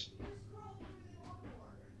upstairs.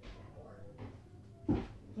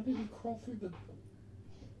 How did he crawl through the...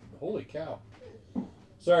 Holy cow.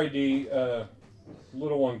 Sorry, D.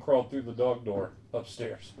 Little one crawled through the dog door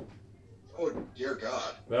upstairs. Oh, dear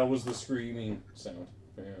God. That was the screaming sound.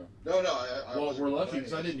 Yeah. No, I Well, wasn't we're lucky planning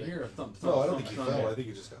because I didn't anything. hear a thump. No, I don't thump, think he thump. fell. I think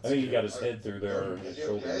he just got I think he scared. got his head through there or Is his he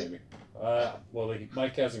shoulder okay? maybe. Well,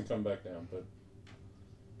 Mike hasn't come back down, but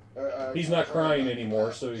he's I'm not sorry, crying I'm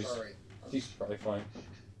anymore, so sorry. he's probably fine.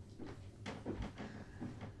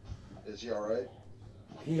 Is he all right?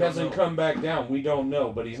 He hasn't come back down. We don't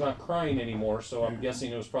know, but he's not crying anymore, so I'm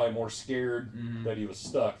guessing it was probably more scared that he was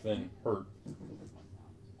stuck than hurt.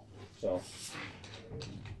 So.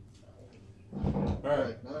 All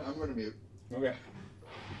right. I'm going to mute. Okay.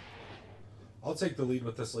 I'll take the lead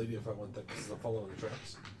with this lady if I want that because I'm following the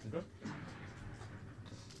tracks. Okay.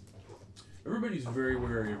 Everybody's very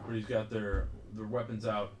wary. Everybody's got their weapons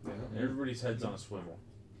out. And everybody's head's on a swivel.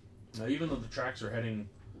 Now, even though the tracks are heading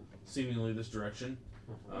seemingly this direction,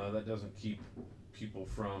 that doesn't keep people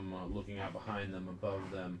from looking out behind them, above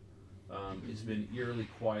them. It's been eerily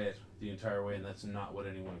quiet the entire way, and that's not what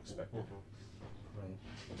anyone expected.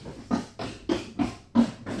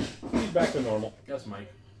 He's back to normal. Yes,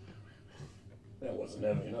 Mike. That wasn't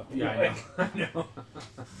heavy enough. Yeah, I know.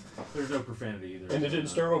 There's no profanity either. And it didn't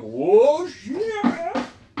start with, whoa, shit!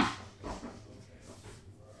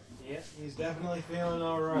 Yeah, he's definitely feeling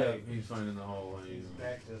all right. Yeah, he's fine in the hallway. He's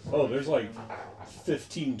back to Oh, there's like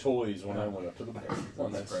 15 toys when I went up to the back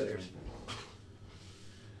on that That's stairs.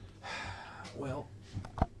 Well,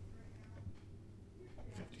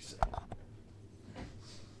 57.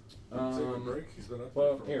 Take a break. He's been up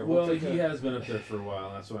well, there for here, well, take he a- has been up there for a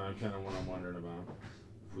while. That's why I'm kind of what I'm wondering about.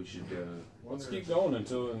 If we should. Let's keep going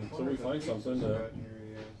until we find something.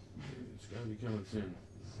 It's gotta be coming soon.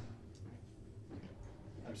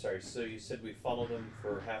 I'm sorry, so you said we followed him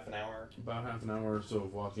for half an hour? About half an hour or so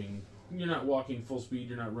of walking. You're not walking full speed.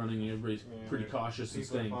 You're not running. Everybody's pretty cautious and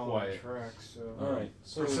People staying following quiet. Tracks, so. All right.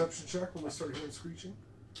 So Perception check when we start hearing screeching.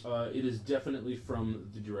 It is definitely from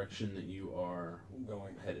the direction that you are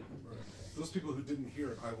going headed. Right. Those people who didn't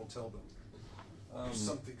hear it, I will tell them. There's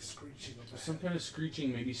something screeching up Some ahead. kind of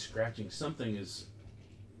screeching, maybe scratching. Something is.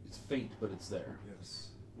 It's faint, but it's there. Yes.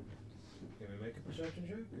 Can we make a perception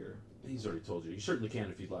check? Or? He's already told you. You certainly can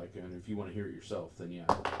if you'd like, and if you want to hear it yourself, then yeah.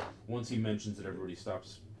 Once he mentions it, everybody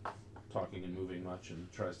stops talking and moving much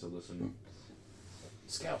and tries to listen.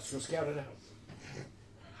 Scouts, go scout it out.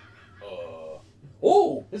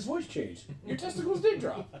 Oh, his voice changed. Your testicles did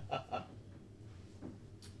drop.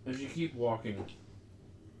 As you keep walking,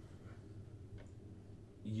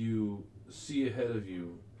 you see ahead of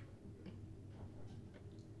you,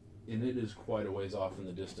 and it is quite a ways off in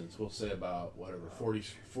the distance. We'll say about,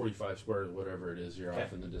 45 squares, whatever it is, you're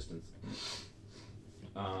off in the distance.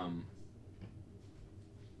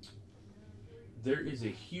 There is a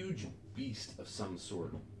huge beast of some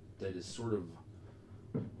sort that is sort of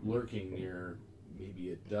lurking near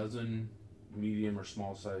maybe a dozen medium or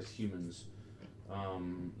small sized humans.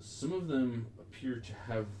 Some of them appear to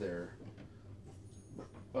have their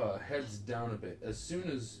heads down a bit. As soon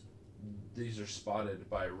as these are spotted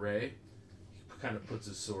by Ray, he kind of puts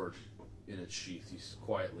his sword in its sheath. He's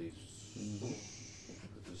quietly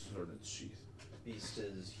puts his sword in its sheath. Beast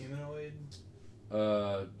is humanoid?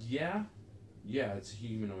 Yeah, it's a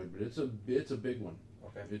humanoid, but it's a big one.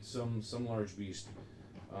 Okay. It's some large beast.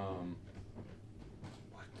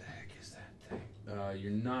 What the heck is that thing?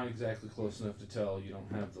 You're not exactly close enough to tell. You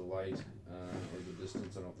don't have the light or the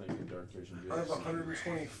distance. I don't think in dark vision. I have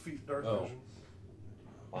 120 feet dark vision.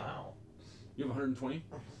 Wow. You have 120?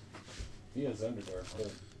 He has Underdark.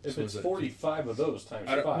 But if So it's is it 45 of those times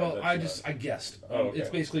 5. Well, that's I guessed. Oh, okay. It's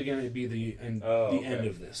basically going to be the end okay.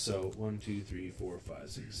 of this. So 1, 2, 3, 4, 5,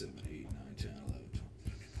 6, 7, 8, 9, 10,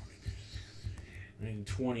 11, 12,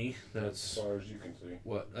 20. That's as far as you can see.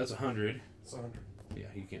 What? That's 100. It's 100. Yeah,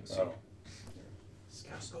 you can't see. Oh.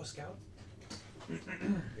 Scouts go scout?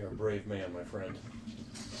 You're a brave man, my friend.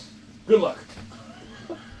 Good luck.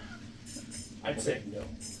 I'd say no.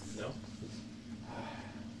 No?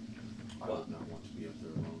 I would not want to be up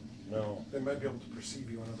there alone. No. They might be able to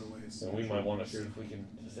perceive you in other ways. And we might want to see if we can.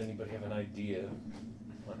 Does anybody have an idea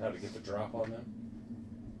on how to get the drop on them?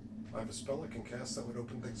 I have a spell I can cast that would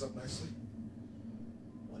open things up nicely.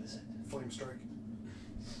 What is it? Flame strike.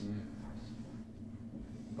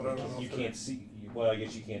 But I don't know. You if can't see. Well, I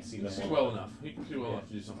guess you can't see You them. see well enough. You can see well enough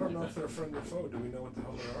to do I something don't know like if that. they're friend or foe. Do we know what the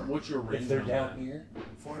hell they are? What's your range? If they're on down that? here.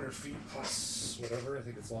 400 feet plus whatever. I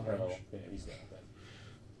think it's long Oh, range. yeah, he's got that.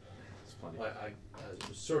 It's plenty. I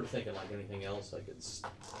was sort of thinking like anything else, I could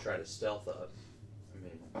try to stealth up. I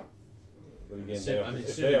mean, But again, I'm if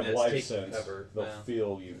assuming they have that's life taking sense, cover. they'll Yeah.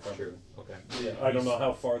 feel you. That's true. Okay. Yeah, I don't know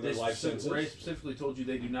how far their They life sense Ray is. specifically told you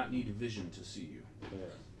they do not need vision to see you. Yeah.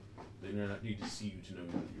 They do not need to see you to know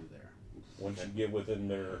that you're there. Once you get within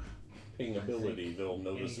their hunting ability. They'll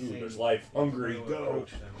know the zoo. anything There's life, hungry, to go.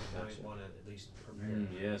 approach them, you might want to at least prepare.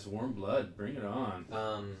 Yes, warm blood. Bring it on.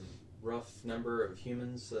 Rough number of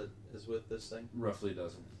humans that is with this thing? Roughly a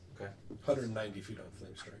dozen. Okay. 190 feet on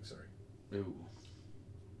flame strike, sorry. Ooh.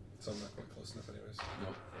 So I'm not quite close enough anyways.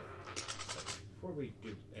 Nope. Before we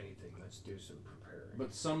do anything, let's do some preparing.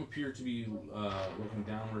 But some appear to be looking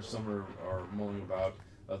downward, some are mulling about.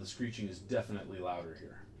 The screeching is definitely louder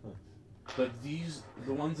here. But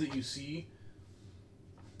the ones that you see,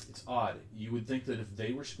 it's odd. You would think that if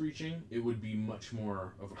they were screeching, it would be much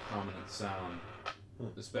more of a prominent sound,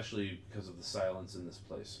 especially because of the silence in this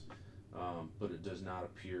place. But it does not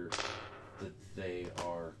appear that they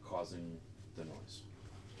are causing the noise.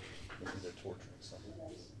 Maybe they're torturing something.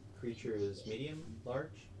 Creature is medium,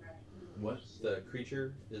 large? What? The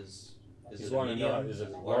creature is You it want to know, medium? is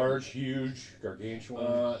it large, huge,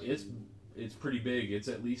 gargantuan? It's pretty big. It's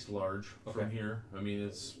at least large from here. I mean,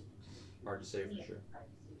 it's hard to say for sure.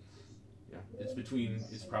 Yeah,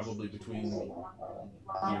 it's probably between.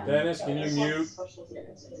 Dennis, can you mute?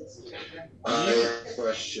 I have a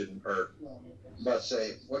question, or about to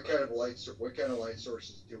say, what kind of light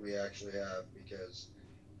sources do we actually have? Because,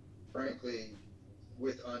 frankly,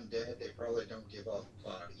 with undead, they probably don't give off a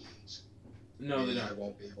lot of heat. No, they don't. I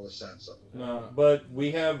won't be able to sense them. No, but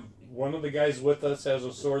we have one of the guys with us has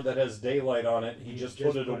a sword that has daylight on it. He just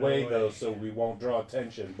put it away though, so we won't draw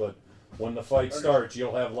attention. But when the fight starts,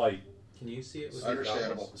 you'll have light. Can you see it with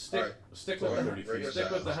Understandable. your goggles? Stick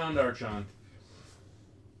with the hound arch on.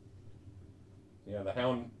 Yeah,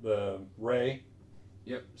 the ray.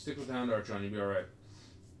 Yep, stick with the hound arch on. You'll be all right.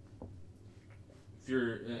 If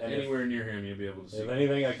you're And anywhere near him, you'll be able to see. If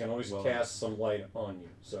anything, I can always cast some light on you,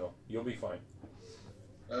 so you'll be fine.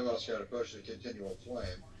 I've also got to push the continual flame.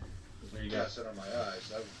 There you go. Cast it on my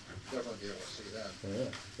eyes. I would definitely be able to see them.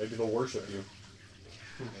 Yeah, maybe they'll worship you.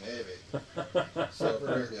 Maybe. So,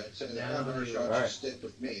 frankly, I'd say the hammer shot should stick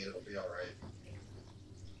with me. It'll be all right.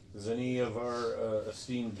 Does any of our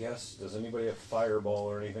esteemed guests, does anybody have fireball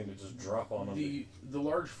or anything to just drop on them? The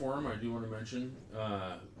large form, I do want to mention,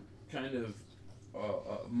 kind of,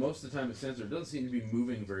 most of the time it stands there. It doesn't seem to be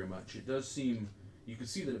moving very much. It does seem, you can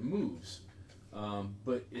see that it moves,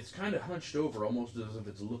 but it's kind of hunched over, almost as if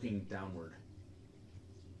it's looking downward.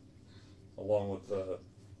 Along with the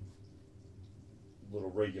little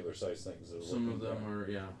regular size things. That are Some of looking them down. are,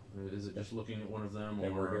 yeah. Is it just looking at one of them?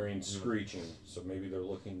 And or, we're hearing you know, screeching, so maybe they're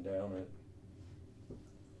looking down at.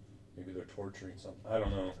 Maybe they're torturing something. I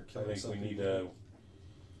don't know. I think we need to.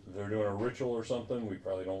 If they're doing a ritual or something, we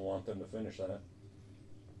probably don't want them to finish that.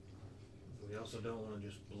 We also don't want to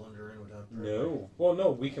just blunder in without prepping. No. Well,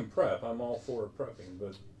 no, we can prep. I'm all for prepping,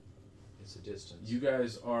 but. It's a distance. You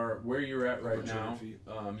guys are where you're at right Over 200 now. feet.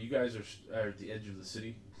 You guys are at the edge of the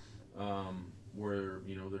city, where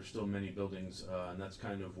there's still many buildings, and that's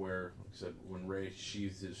kind of where, like I said, when Ray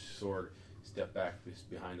sheathed his sword, he stepped back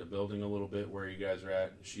behind a building a little bit where you guys are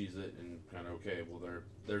at, sheathed it, and kind of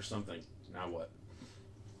there's something. Now what?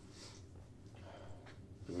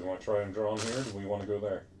 Do we want to try and draw in here? Or do we want to go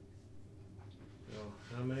there? So,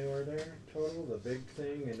 how many were there total? The big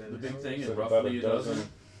thing and then The big thing Is is it about roughly a a dozen. dozen?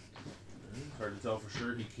 Hard to tell for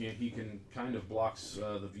sure. He can kind of blocks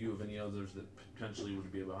the view of any others that potentially would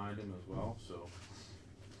be behind him as well. So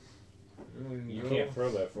You can't throw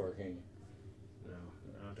that far, can you? No,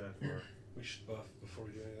 not that far. We should buff before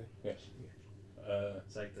we do anything. Yes.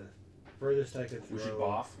 It's like the furthest I could throw. we should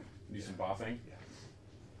boff. Do some boffing.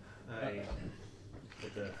 I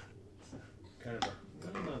with the kind of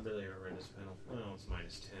not really a horrendous penalty. Well, it's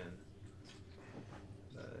 -10.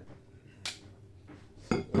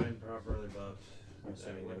 But when properly buffed,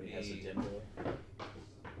 I mean, Nobody has a dim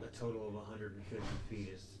a total of 150 feet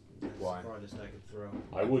is that's Why? the farthest I could throw.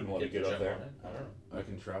 I wouldn't want to get up jump there. on it? I don't know. I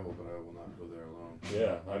can travel, but I will not go there alone.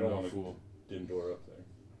 Yeah, I I'm don't no want to fool. Dindor up there.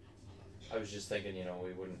 I was just thinking,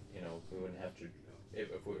 we wouldn't have to,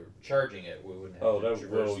 if we were charging it, we wouldn't have Oh, to that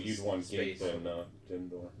traverse well, the you'd want gate space. then, not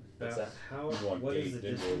Dindor. What's that? How? You'd want What gate. is the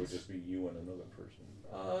Dindor distance? would just be you and another person.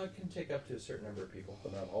 It can take up to a certain number of people.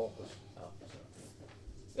 But not all of us. Oh.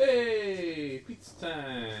 Hey, pizza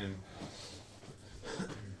time!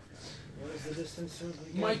 What is the distance?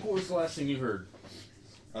 Mike, what was the last thing you heard?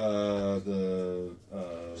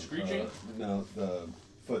 Screeching? No, the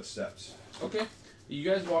footsteps. Okay. You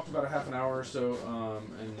guys walked about a half an hour or so,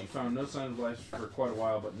 and you found no sign of life for quite a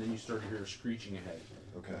while, but then you started to hear screeching ahead.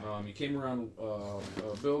 Okay. You came around a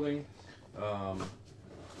building,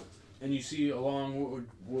 and you see along what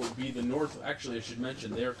would be the north. Actually, I should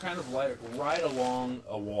mention they're kind of like right along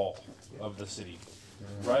a wall of the city,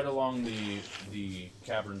 right along the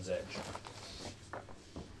cavern's edge.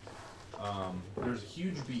 There's a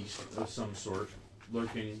huge beast of some sort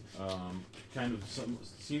lurking,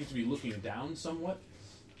 seems to be looking down somewhat.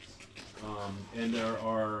 And there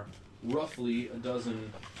are roughly a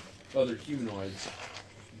dozen other humanoids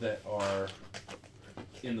that are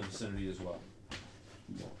in the vicinity as well.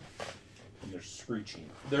 And they're screeching.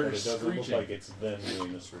 They're but it doesn't screeching. look like it's them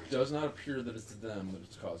doing the screeching. It does not appear that it's them that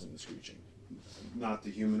is causing the screeching. Not the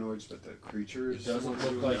humanoids, but the creatures. It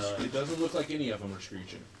doesn't look like any of them are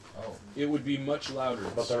screeching. Oh. It would be much louder.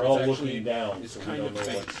 But they're It's all actually- looking down, It's so we kind don't of know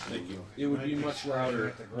faint. what's Thank you. going It would be Might much scratching louder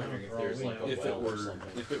at the ground if there's like a if it well or were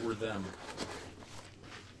something. them.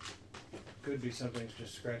 Could be something's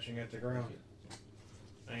just scratching at the ground.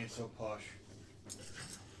 I ain't so posh.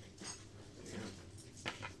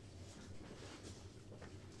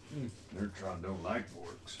 Nerdtron don't like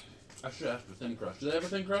orcs. I should ask for thin crust. Do they have a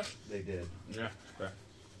thin crust? They did. Yeah. Okay.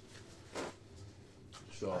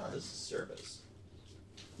 So This is service.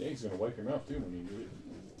 Yeah, he's gonna wipe your mouth too when you do it.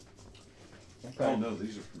 Oh no,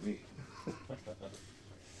 these are for me.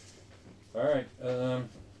 Alright, I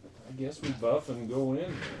guess we buff and go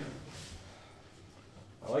in.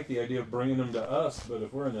 I like the idea of bringing them to us, but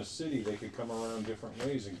if we're in a city, they could come around different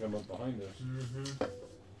ways and come up behind us. Mm-hmm.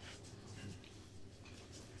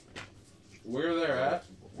 where they're at?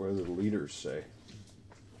 Where the leaders say.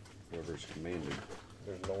 Whoever's commanding.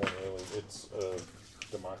 There's no one really. It's a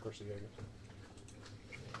democracy, I guess.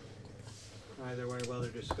 Either way, while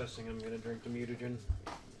they're discussing, I'm gonna drink the mutagen.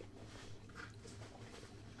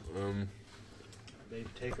 They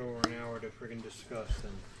take over an hour to friggin' discuss,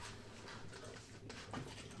 then.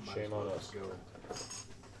 might Shame as well on just us. Go.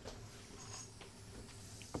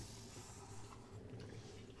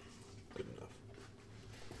 Good enough.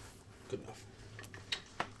 Good enough.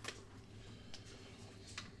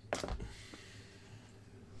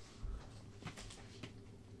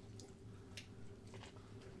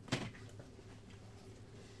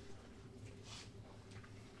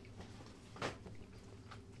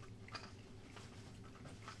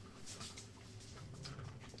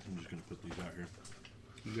 I'm just gonna put these out here.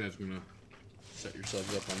 You guys gonna set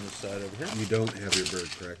yourselves up on this side over here? You don't have your bird,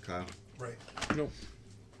 correct, Kyle? Right. Nope.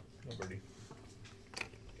 No birdie.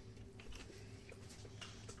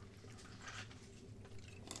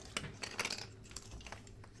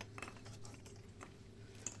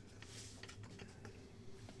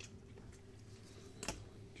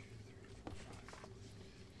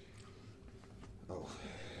 Oh.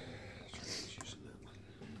 He's using that one.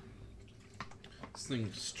 This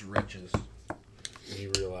thing stretches, and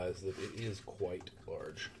you realize that it is quite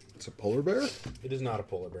large. It's a polar bear? It is not a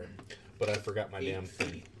polar bear, but I forgot my damn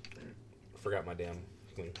thing. Forgot my damn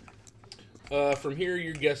thing. From here,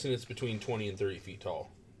 you're guessing it's between 20 and 30 feet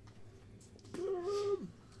tall.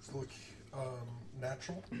 Look,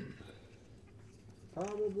 natural.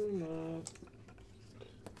 Probably not.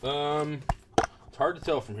 It's hard to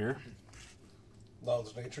tell from here.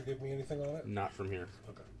 Does nature give me anything on it? Not from here.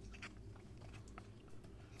 Okay.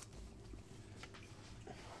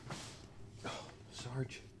 Oh,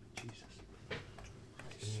 Sarge. Jesus.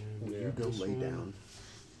 Yeah, You go lay down.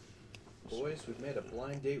 Boys, we've made a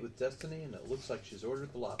blind date with Destiny, and it looks like she's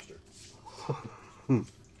ordered the lobster.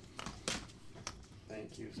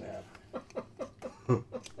 Thank you, Zap. We're going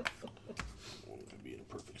to be in a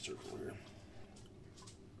perfect circle here.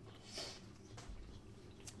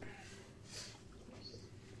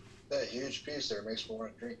 That huge piece there makes me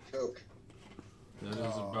want to drink Coke. That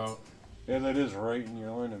is about. Yeah, that is right in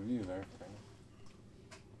your line of view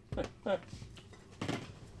there.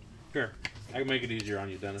 Here, I can make it easier on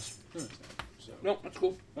you, Dennis. So, Nope, that's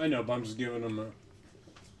cool. I know, but I'm just giving them a.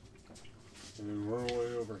 And then we're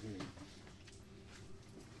way over here.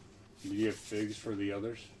 Do you have figs for the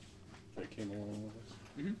others that came along with us?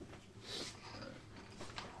 Mm-hmm.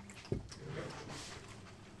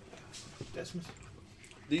 Decimus?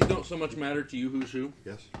 These don't so much matter to you who's who.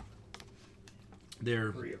 Yes. They're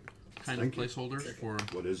Rio. kind Thank of you. placeholders for.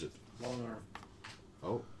 What is it? Long arm.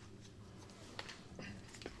 Oh.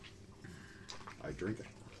 I drink it.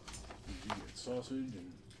 You get sausage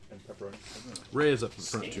and pepperoni. Ray is up in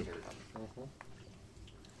front too. Standard.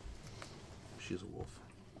 She's a wolf.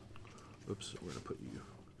 Oops, we're gonna put you.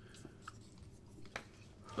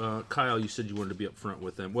 Kyle, you said you wanted to be up front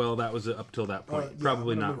with them. Well, that was up till that point. Yeah,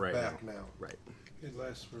 Probably I'm gonna not move right back now. now. Right. It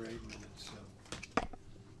lasts for 8 minutes.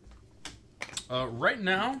 Right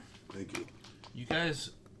now, Thank you. you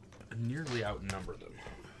guys nearly outnumber them.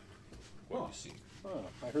 What do you see? Oh,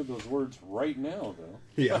 I heard those words right now, though.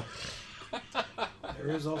 Yeah. There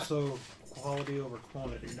is also quality over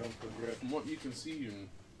quantity, don't forget. From what you can see, you.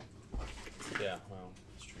 Yeah, well,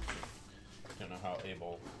 that's true. I don't know how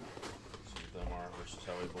able. of them are versus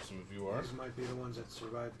how able some of you are. These might be the ones that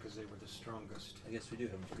survived because they were the strongest. I guess we do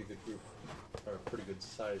have a pretty good group, or a pretty good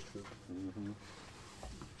sized group. Mm-hmm.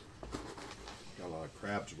 Got a lot of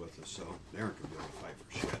crabs with us, so Darren could be able to fight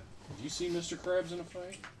for shit. Have you seen Mr. Krabs in a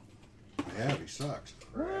fight? I have. He sucks.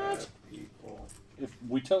 Crab people. If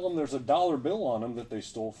we tell them there's a dollar bill on them that they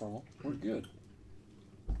stole from them, we're good.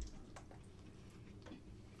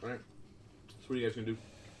 All right. So what are you guys gonna do?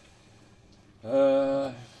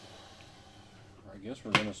 I guess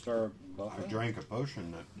we're gonna start buffing. I drank a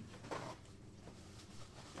potion that.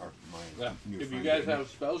 Yeah. If you guys have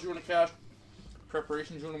spells you want to cast,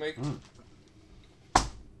 preparations you want to make,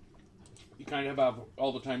 you kind of have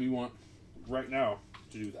all the time you want right now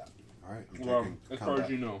to do that. All right. Well, as far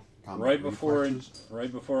as you know. Right before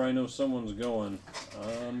I know someone's going,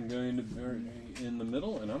 I'm going to be in the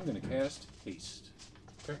middle, and I'm going to cast haste.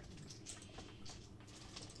 Okay.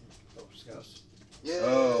 Oh, Scouts. Yay!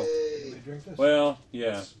 Oh. Can I drink this? Well,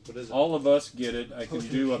 yeah. What is it? All of us get it. I can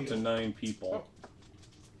Potion do of up to shield. 9 people.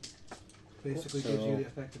 Basically gives you the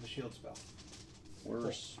effect of a shield spell.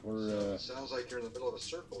 We're Sounds like you're in the middle of a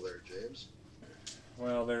circle there, James.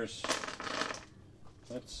 well, that's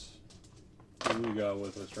who we got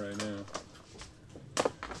with us right now.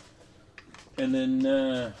 And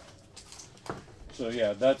then, so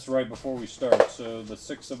yeah, that's right before we start. So the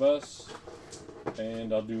 6 of us,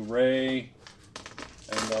 and I'll do Ray,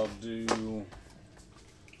 and I'll do,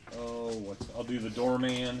 I'll do the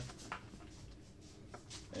doorman,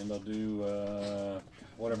 and I'll do,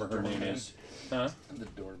 whatever her name is. Huh? The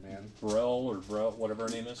doorman. Brell or Brell, whatever her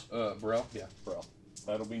name is. Brell? Yeah. Brell.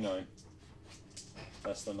 That'll be 9.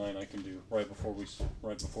 That's the 9 I can do right before we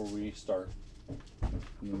start. And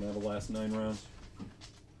then that'll last 9 rounds.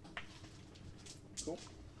 Cool.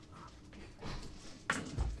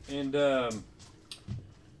 And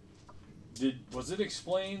was it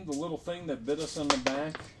explained the little thing that bit us on the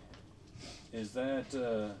back? Is that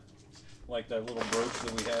like that little brooch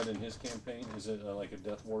that we had in his campaign? Is it like a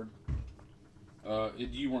death ward?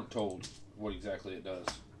 You weren't told what exactly it does.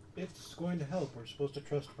 It's going to help. We're supposed to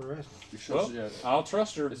trust Perez. Well, I'll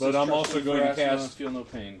trust her, but I'm also going to cast. Feel no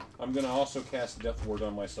pain. I'm going to also cast Death Ward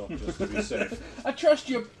on myself just to be safe. I trust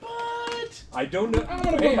you, but I don't know. I'm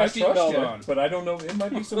going to put my seatbelt on. But I don't know. It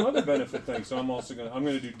might be some other benefit thing. So I'm also going to. I'm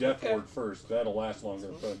going to do Death Ward first. That'll last longer.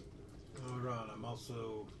 But Ron, I'm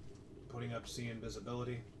also putting up see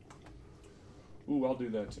invisibility. Ooh, I'll do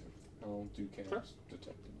that too. I'll do cast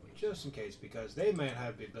detective. Just in case, because they might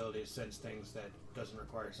have the ability to sense things that doesn't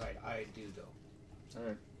require sight. I do, though. All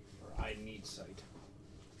right. Or I need sight.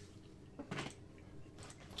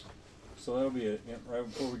 So that'll be it. Yep, right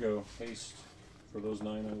before we go, haste for those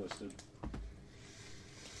 9 I listed.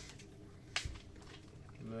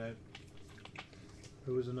 And that,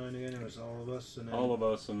 who was the 9 again? It was all of us, and then All of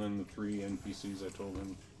us, and then the 3 NPCs I told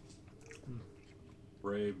him.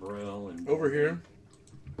 Ray, Brell, and over here,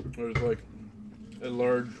 there's like a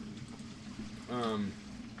large. I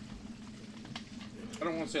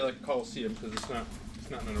don't want to say like a coliseum because it's not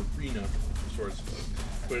an arena of sorts,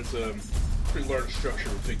 but it's a pretty large structure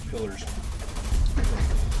with big pillars and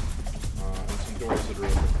some doors that are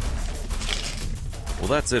open. Well,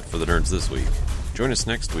 that's it for the Nerds this week. Join us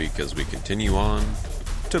next week as we continue on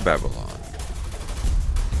to Babylon.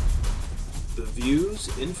 The views,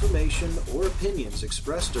 information, or opinions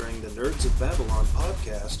expressed during the Nerds of Babylon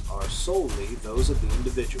podcast are solely those of the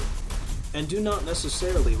individual, and do not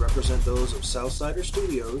necessarily represent those of Southsider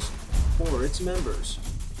Studios or its members.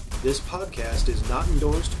 This podcast is not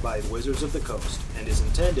endorsed by Wizards of the Coast and is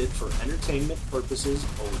intended for entertainment purposes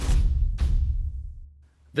only.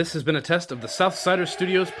 This has been a test of the Southsider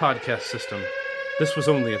Studios podcast system. This was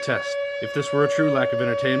only a test. If this were a true lack of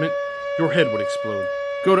entertainment, your head would explode.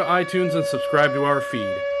 Go to iTunes and subscribe to our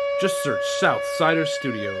feed. Just search Southsider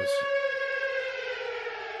Studios.